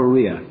by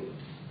Korea.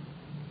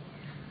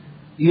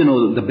 You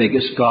know that the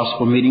biggest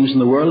gospel meetings in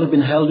the world have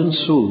been held in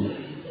Seoul.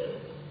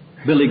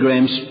 Billy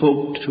Graham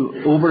spoke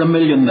to over 1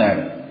 million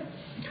there.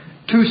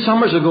 2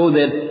 summers ago,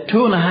 they had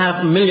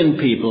 2.5 million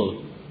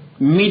people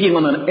meeting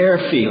on an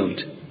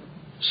airfield.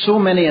 So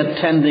many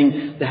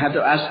attending, they had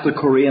to ask the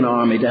Korean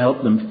army to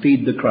help them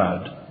feed the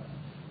crowd.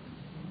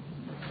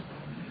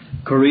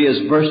 Korea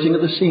is bursting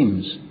at the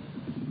seams.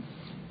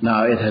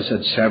 Now, it has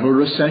had several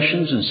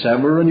recessions and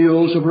several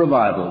renewals of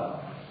revival.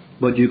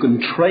 But you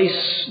can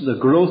trace the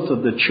growth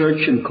of the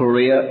church in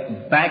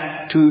Korea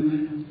back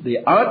to the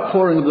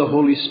outpouring of the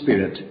Holy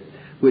Spirit,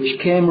 which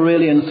came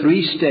really in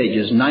 3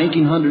 stages.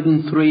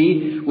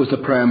 1903 was the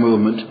prayer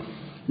movement.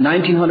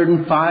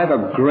 1905,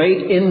 a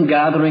great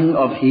ingathering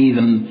of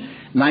heathen.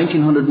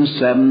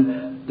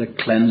 1907, the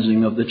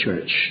cleansing of the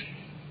church.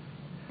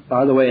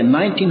 By the way, in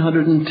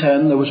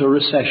 1910, there was a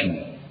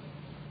recession.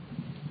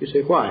 You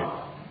say, why?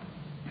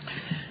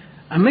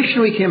 A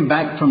missionary came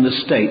back from the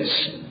States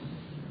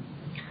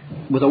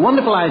with a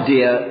wonderful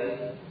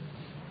idea.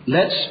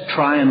 Let's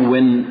try and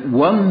win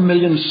 1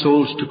 million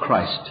souls to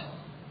Christ.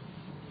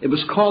 It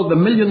was called the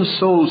Million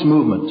Souls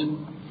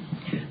Movement.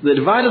 They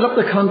divided up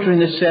the country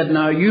and they said,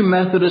 now you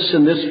Methodists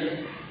in this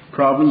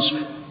province,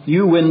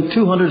 you win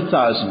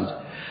 200,000.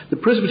 The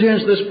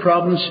Presbyterians of this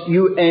province,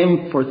 you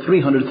aim for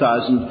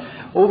 300,000.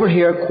 Over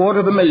here,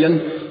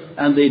 250,000.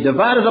 And they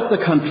divided up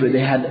the country.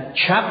 They had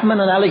Chapman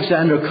and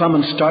Alexander come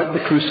and start the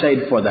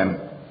crusade for them.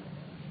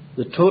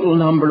 The total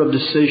number of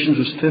decisions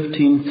was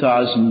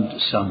 15,000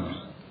 some.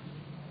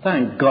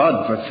 Thank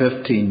God for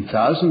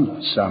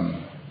 15,000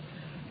 some.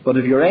 But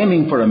if you're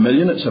aiming for 1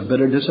 million, it's a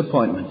bitter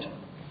disappointment.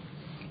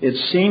 It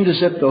seemed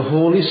as if the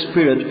Holy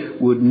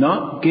Spirit would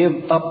not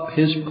give up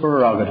his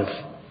prerogative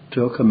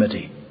to a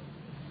committee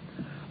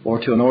or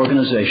to an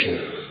organization.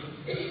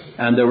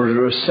 And there was a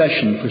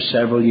recession for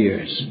several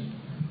years.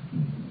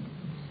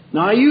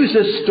 Now, I use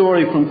this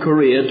story from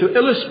Korea to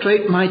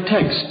illustrate my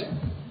text.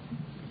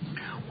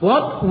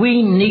 What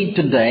we need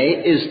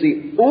today is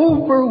the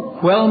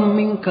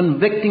overwhelming,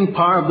 convicting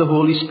power of the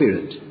Holy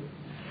Spirit.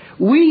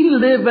 We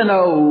live in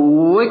a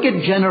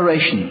wicked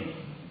generation.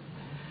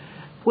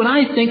 When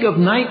I think of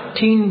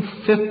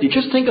 1950,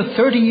 just think of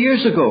 30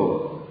 years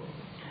ago,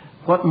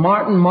 what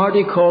Martin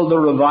Marty called the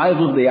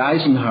revival of the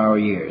Eisenhower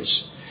years.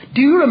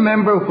 Do you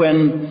remember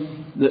when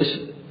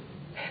the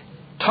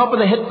top of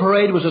the hit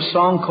parade was a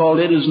song called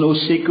It Is No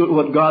Secret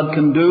What God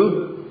Can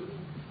Do?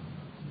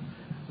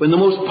 When the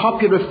most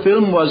popular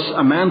film was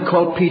A Man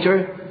Called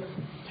Peter?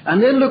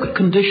 And then look at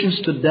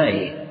conditions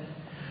today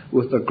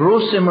with the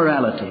gross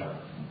immorality,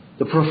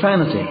 the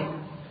profanity,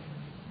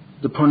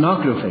 the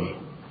pornography,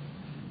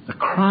 the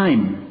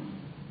crime.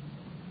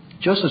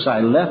 Just as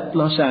I left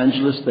Los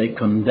Angeles, they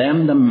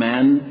condemned a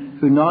man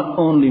who not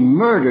only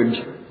murdered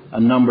a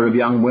number of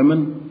young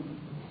women,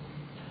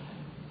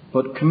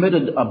 but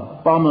committed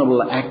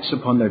abominable acts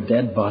upon their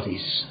dead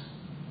bodies.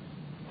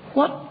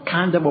 What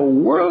kind of a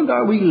world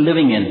are we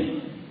living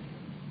in?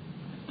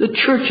 The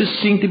churches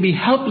seem to be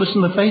helpless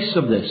in the face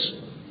of this.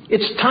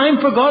 It's time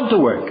for God to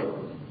work.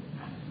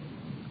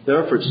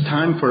 Therefore, it's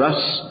time for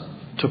us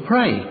to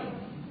pray.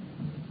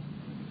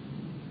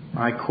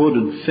 I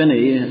quoted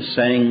Finney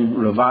saying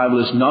revival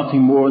is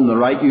nothing more than the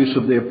right use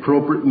of the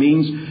appropriate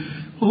means.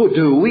 Oh,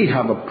 do we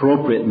have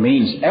appropriate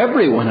means?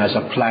 Everyone has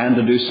a plan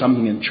to do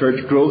something in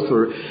church growth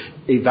or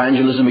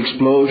evangelism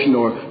explosion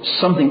or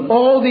something.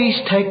 All these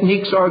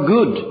techniques are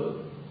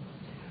good.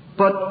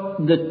 But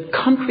the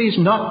country is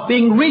not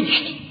being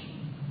reached.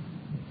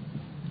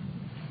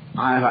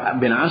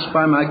 I've been asked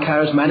by my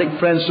charismatic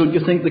friends, so do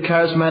you think the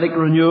charismatic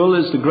renewal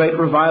is the great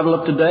revival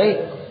of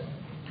today?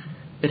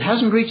 It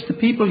hasn't reached the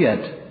people yet.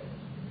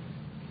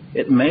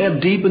 It may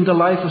have deepened the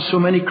life of so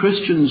many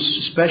Christians,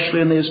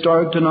 especially in the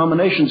historic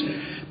denominations,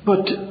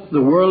 but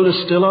the world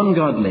is still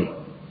ungodly.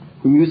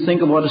 When you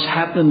think of what has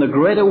happened in the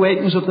great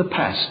awakenings of the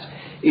past,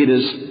 it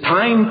is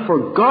time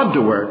for God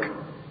to work.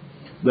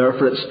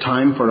 Therefore, it's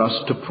time for us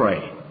to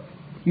pray.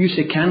 You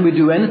say, can we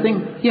do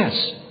anything? Yes.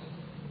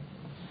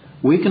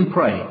 We can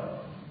pray.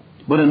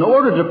 But in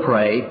order to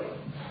pray,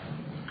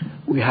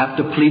 we have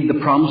to plead the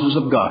promises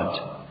of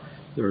God.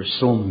 There are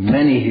so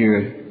many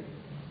here.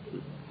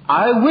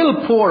 I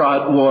will pour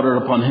out water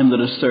upon him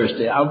that is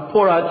thirsty. I'll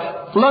pour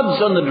out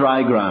floods on the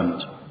dry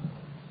ground.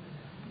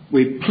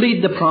 We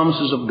plead the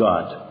promises of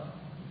God.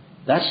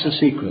 That's the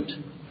secret.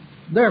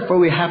 Therefore,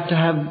 we have to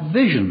have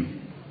vision.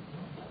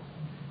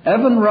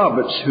 Evan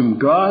Roberts, whom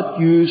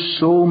God used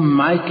so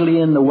mightily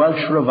in the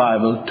Welsh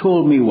revival,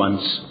 told me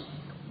once,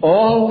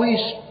 always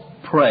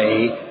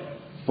pray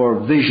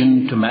for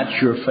vision to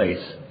match your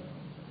faith.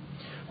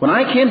 When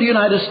I came to the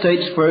United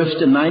States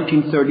first in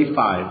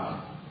 1935,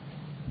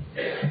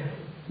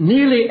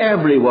 nearly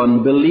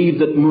everyone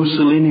believed that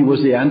Mussolini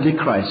was the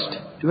Antichrist.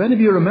 Do any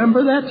of you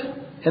remember that?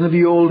 Any of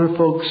you older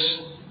folks?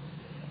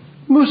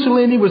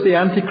 Mussolini was the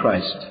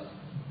Antichrist.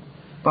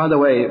 By the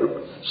way,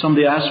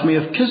 somebody asked me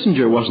if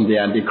Kissinger wasn't the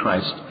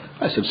Antichrist.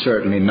 I said,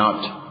 certainly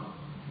not.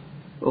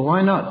 Well,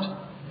 why not?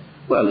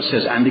 Well, it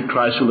says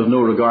Antichrist will have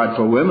no regard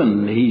for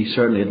women. He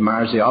certainly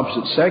admires the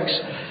opposite sex.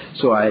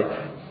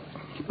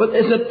 But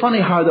isn't it funny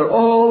how they're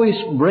always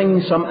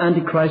bringing some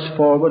Antichrist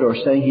forward or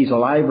saying he's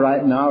alive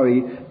right now or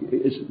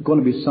it's going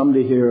to be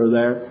somebody here or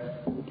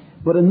there.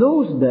 But in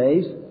those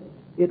days,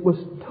 it was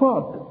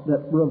taught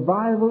that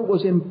revival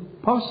was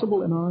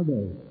impossible in our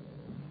day.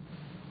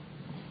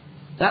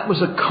 That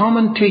was a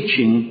common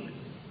teaching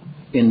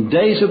in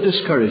days of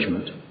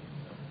discouragement.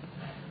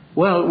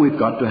 Well, we've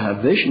got to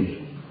have vision.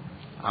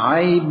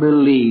 I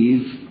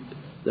believe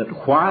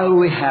that while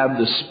we have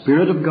the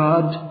Spirit of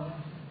God,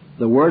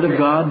 the Word of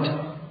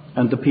God,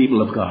 and the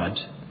people of God,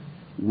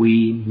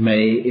 we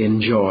may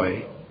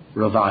enjoy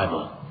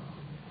revival.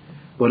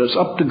 But it's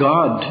up to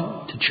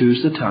God to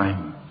choose the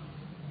time.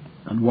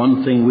 And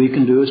one thing we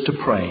can do is to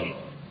pray.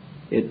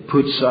 It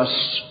puts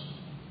us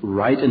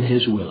right in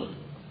His will.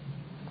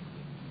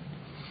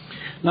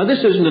 Now, this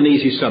isn't an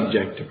easy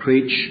subject to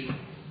preach.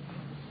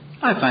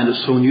 I find it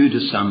so new to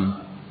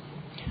some.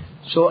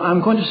 So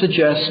I'm going to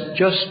suggest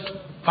just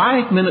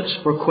 5 minutes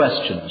for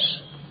questions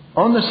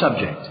on the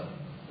subject.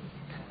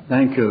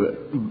 Thank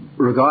you.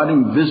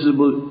 Regarding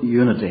visible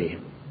unity.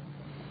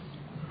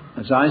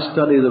 As I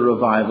study the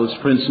revivals,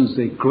 for instance,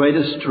 the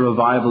greatest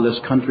revival this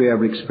country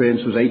ever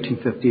experienced was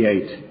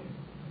 1858.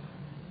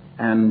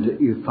 And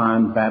you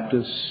find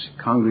Baptists,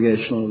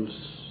 Congregationals,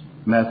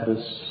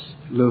 Methodists,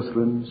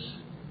 Lutherans,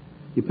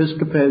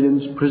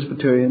 Episcopalians,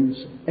 Presbyterians,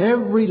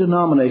 every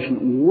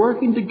denomination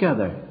working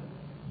together,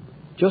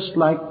 just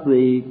like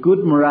the good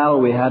morale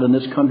we had in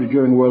this country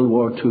during World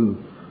War II,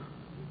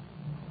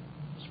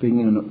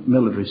 speaking in a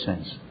military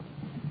sense.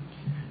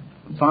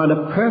 Found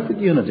a perfect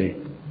unity.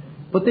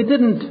 But they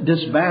didn't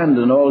disband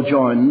and all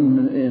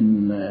join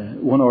in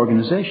one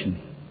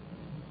organization.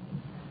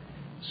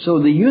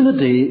 So the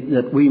unity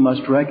that we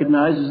must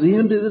recognize is the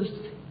unity that's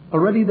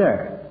already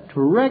there. To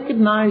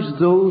recognize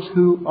those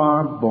who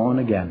are born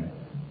again.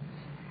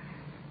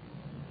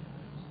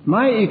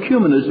 My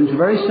ecumenism is a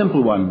very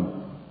simple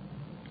one.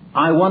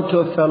 I want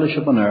to have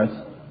fellowship on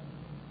earth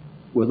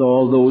with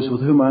all those with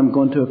whom I'm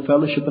going to have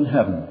fellowship in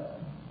heaven.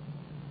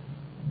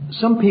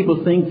 Some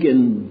people think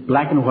in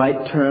black and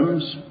white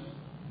terms.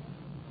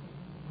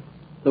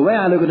 The way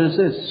I look at it is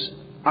this.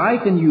 I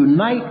can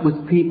unite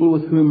with people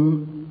with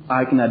whom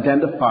I can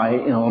identify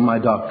in all my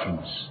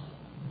doctrines.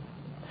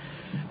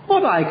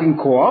 But I can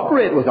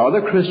cooperate with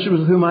other Christians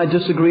with whom I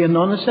disagree in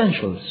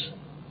non-essentials.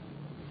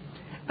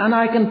 And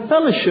I can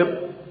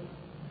fellowship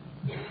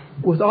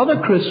with other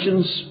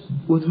Christians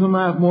with whom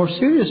I have more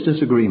serious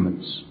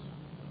disagreements.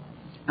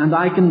 And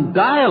I can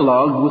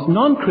dialogue with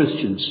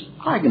non-Christians.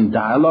 I can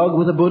dialogue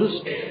with a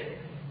Buddhist,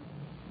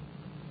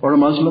 or a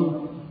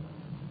Muslim,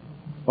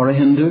 or a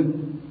Hindu.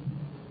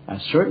 I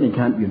certainly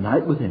can't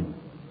unite with him.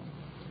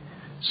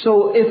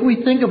 So if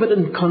we think of it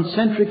in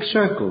concentric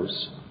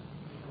circles,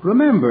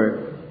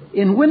 remember,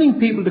 in winning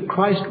people to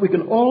Christ, we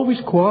can always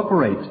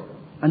cooperate.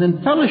 And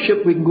in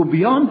fellowship, we can go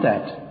beyond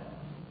that.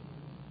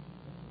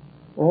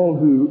 All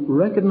who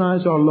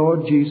recognize our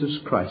Lord Jesus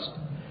Christ.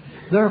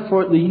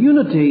 Therefore, the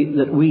unity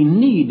that we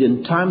need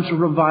in times of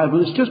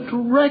revival is just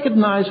to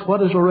recognize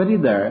what is already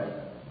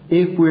there.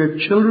 If we're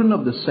children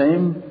of the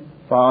same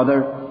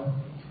Father,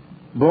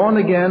 born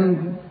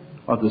again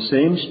of the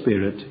same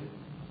Spirit,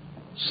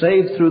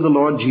 saved through the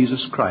Lord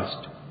Jesus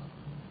Christ,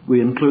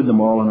 we include them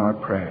all in our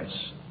prayers.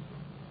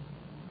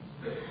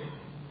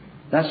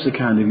 That's the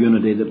kind of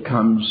unity that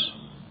comes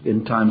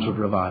in times of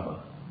revival.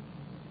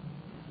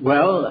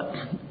 Well,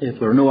 if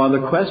there are no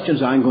other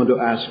questions, I'm going to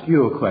ask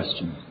you a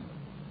question.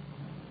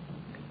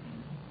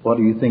 What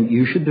do you think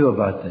you should do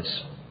about this?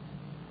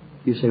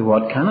 You say,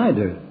 what can I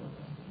do?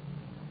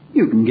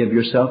 You can give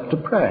yourself to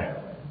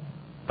prayer.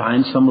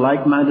 Find some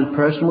like-minded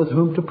person with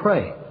whom to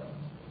pray.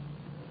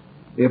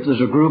 If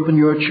there's a group in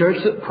your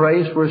church that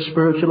prays for a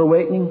spiritual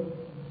awakening,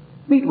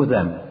 meet with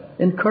them.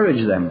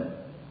 Encourage them.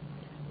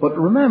 But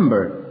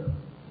remember,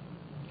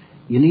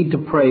 you need to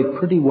pray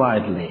pretty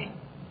widely,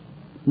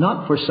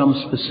 not for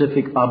some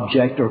specific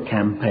object or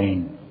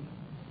campaign.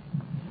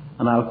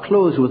 And I'll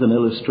close with an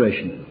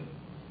illustration.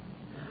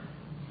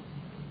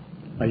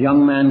 A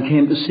young man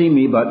came to see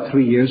me about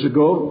 3 years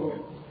ago.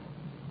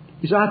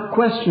 He said, I have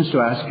questions to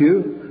ask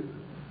you.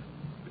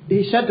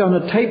 He sat down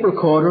a tape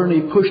recorder and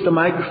he pushed a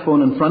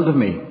microphone in front of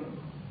me.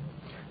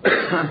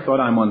 I thought,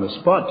 I'm on the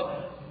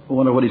spot. I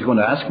wonder what he's going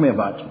to ask me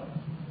about.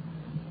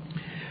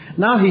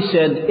 Now he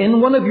said, in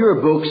one of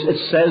your books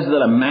it says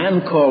that a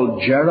man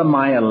called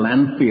Jeremiah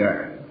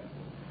Lanphier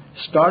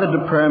started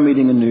a prayer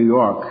meeting in New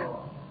York,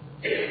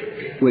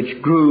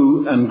 which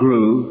grew and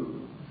grew,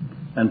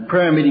 and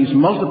prayer meetings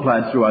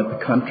multiplied throughout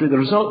the country. The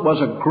result was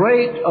a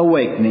great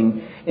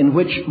awakening in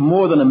which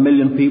more than 1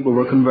 million people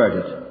were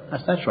converted.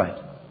 That's right.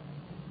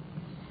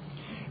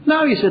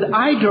 Now he said,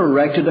 I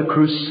directed a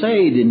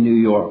crusade in New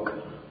York.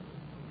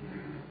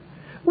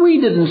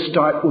 We didn't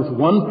start with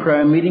one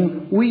prayer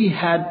meeting. We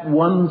had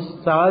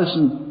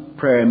 1,000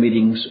 prayer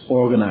meetings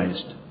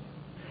organized.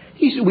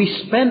 He said,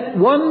 we spent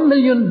 $1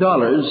 million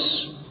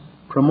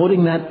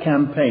promoting that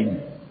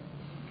campaign.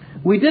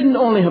 We didn't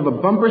only have a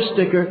bumper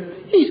sticker.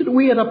 He said,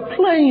 we had a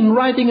plane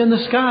riding in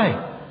the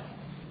sky.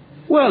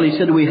 Well, he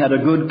said, we had a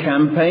good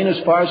campaign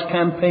as far as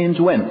campaigns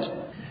went.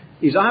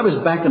 He said, I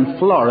was back in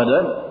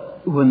Florida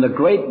when the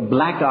great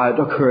blackout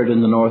occurred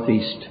in the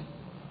Northeast.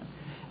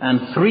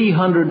 And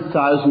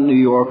 300,000 New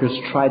Yorkers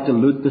tried to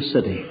loot the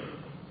city.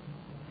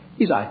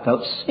 He said, I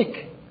felt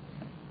sick.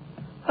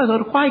 I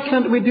thought, why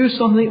can't we do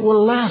something that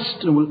will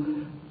last and will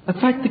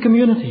affect the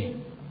community?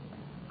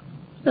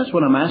 That's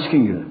what I'm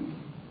asking you.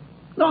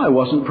 No, I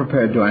wasn't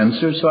prepared to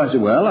answer, so I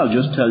said, well, I'll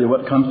just tell you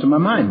what comes to my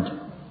mind.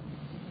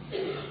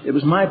 It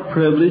was my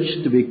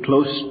privilege to be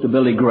close to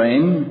Billy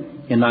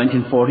Graham in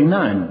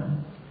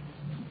 1949.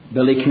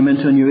 Billy came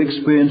into a new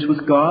experience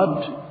with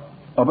God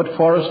up at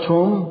Forest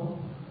Home,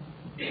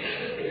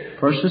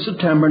 1st of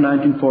September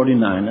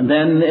 1949, and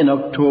then in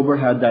October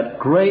had that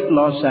great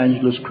Los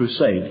Angeles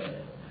crusade.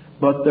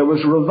 But there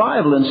was a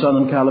revival in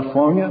Southern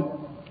California.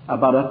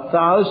 About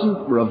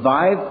 1,000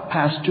 revived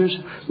pastors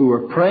who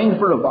were praying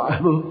for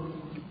revival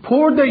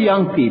poured their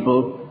young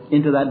people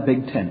into that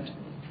big tent.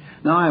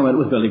 Now, I went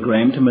with Billy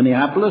Graham to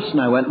Minneapolis, and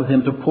I went with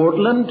him to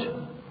Portland.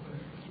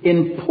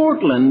 In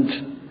Portland,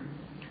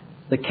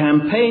 the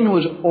campaign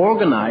was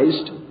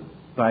organized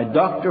by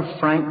Dr.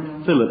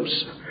 Frank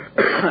Phillips,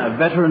 a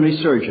veterinary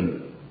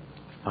surgeon,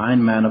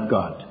 fine man of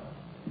God.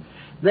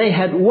 They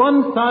had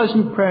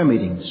 1,000 prayer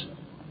meetings.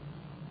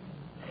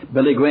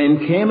 Billy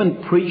Graham came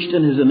and preached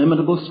in his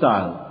inimitable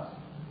style.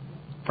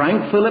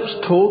 Frank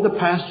Phillips told the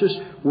pastors,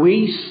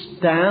 we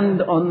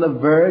stand on the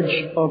verge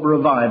of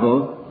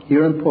revival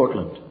here in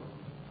Portland.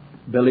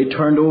 Billy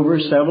turned over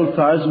several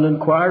thousand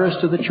inquirers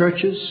to the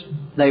churches.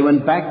 They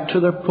went back to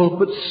their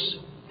pulpits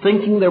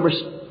thinking they were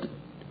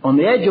on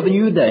the edge of a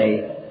new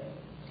day.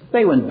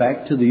 They went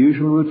back to the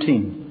usual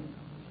routine,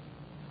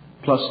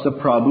 plus the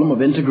problem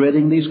of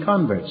integrating these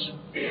converts.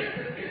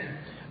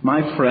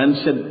 My friend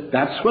said,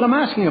 that's what I'm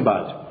asking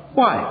about.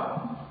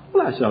 Why?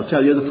 Well, I said, I'll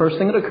tell you the first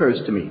thing that occurs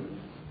to me.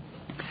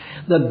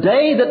 The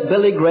day that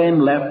Billy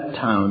Graham left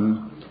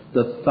town,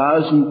 the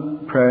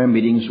 1,000 prayer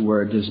meetings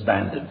were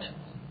disbanded.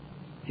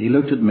 He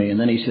looked at me and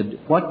then he said,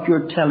 what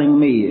you're telling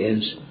me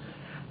is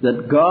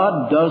that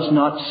God does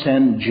not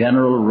send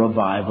general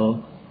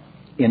revival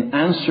in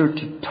answer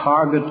to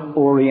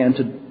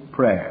target-oriented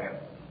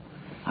prayer.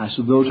 I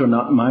said, those are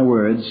not my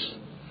words,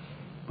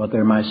 but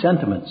they're my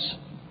sentiments.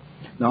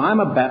 Now, I'm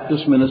a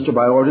Baptist minister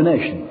by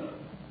ordination.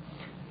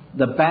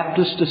 The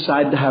Baptists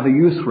decide to have a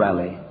youth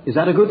rally. Is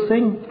that a good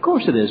thing? Of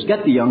course it is.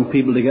 Get the young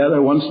people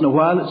together once in a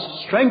while.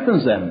 It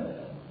strengthens them.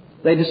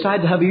 They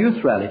decide to have a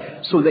youth rally.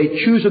 So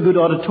they choose a good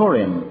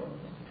auditorium.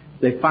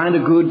 They find a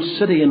good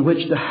city in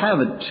which to have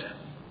it.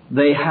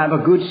 They have a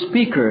good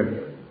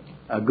speaker,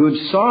 a good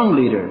song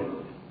leader,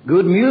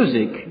 good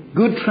music,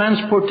 good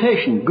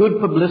transportation,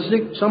 good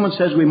publicity. Someone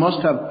says we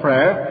must have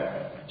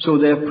prayer, so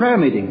they have prayer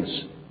meetings.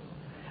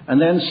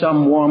 And then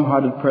some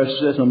warm-hearted person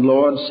says, and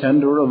Lord,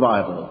 send a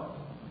revival.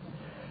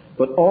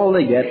 But all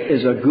they get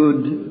is a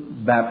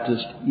good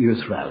Baptist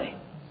youth rally.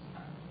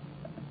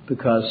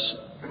 Because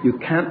you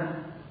can't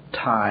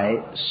tie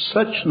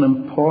such an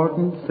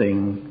important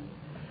thing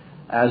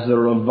as the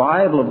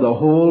revival of the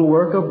whole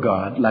work of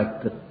God,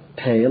 like the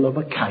tail of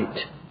a kite,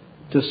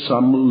 to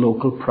some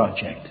local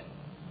project.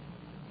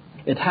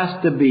 It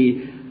has to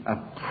be a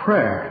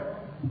prayer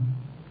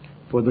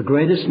for the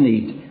greatest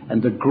need.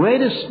 And the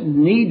greatest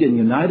need in the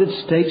United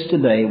States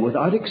today,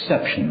 without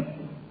exception,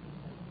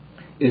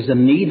 is the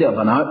need of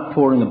an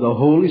outpouring of the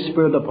Holy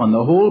Spirit upon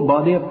the whole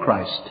body of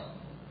Christ,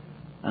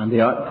 and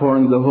the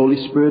outpouring of the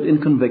Holy Spirit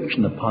in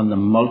conviction upon the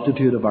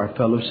multitude of our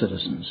fellow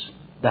citizens.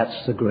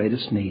 That's the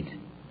greatest need.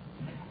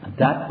 And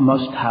that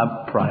must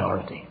have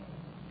priority.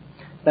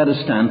 Let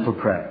us stand for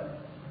prayer.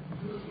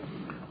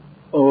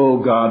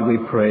 Oh God, we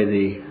pray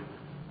Thee,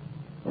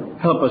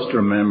 help us to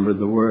remember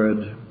the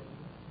Word,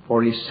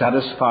 for He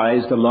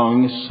satisfies the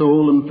longing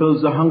soul and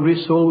fills the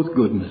hungry soul with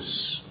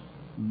goodness.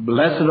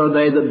 Blessed are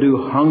they that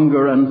do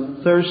hunger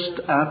and thirst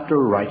after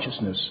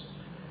righteousness,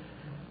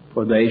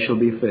 for they shall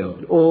be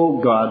filled.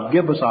 Oh God,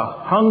 give us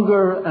a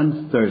hunger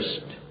and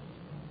thirst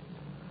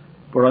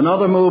for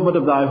another movement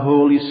of Thy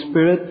Holy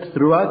Spirit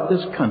throughout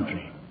this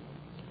country,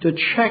 to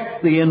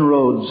check the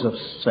inroads of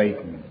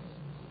Satan,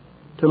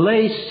 to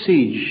lay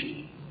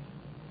siege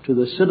to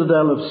the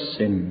citadel of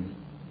sin.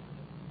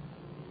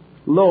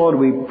 Lord,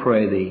 we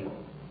pray Thee,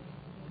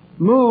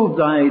 move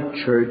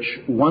Thy church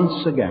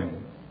once again.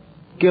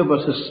 Give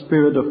us a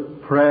spirit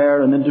of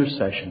prayer and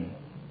intercession,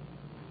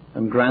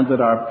 and grant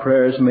that our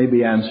prayers may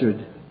be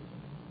answered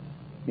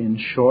in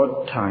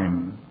short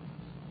time,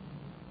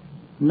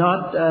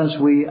 not as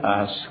we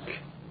ask,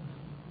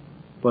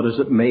 but as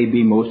it may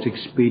be most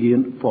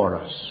expedient for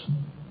us.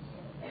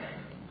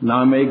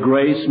 Now may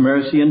grace,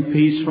 mercy, and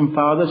peace from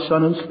Father,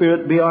 Son, and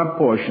Spirit be our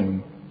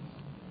portion,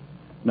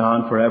 now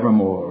and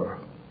forevermore.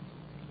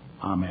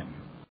 Amen.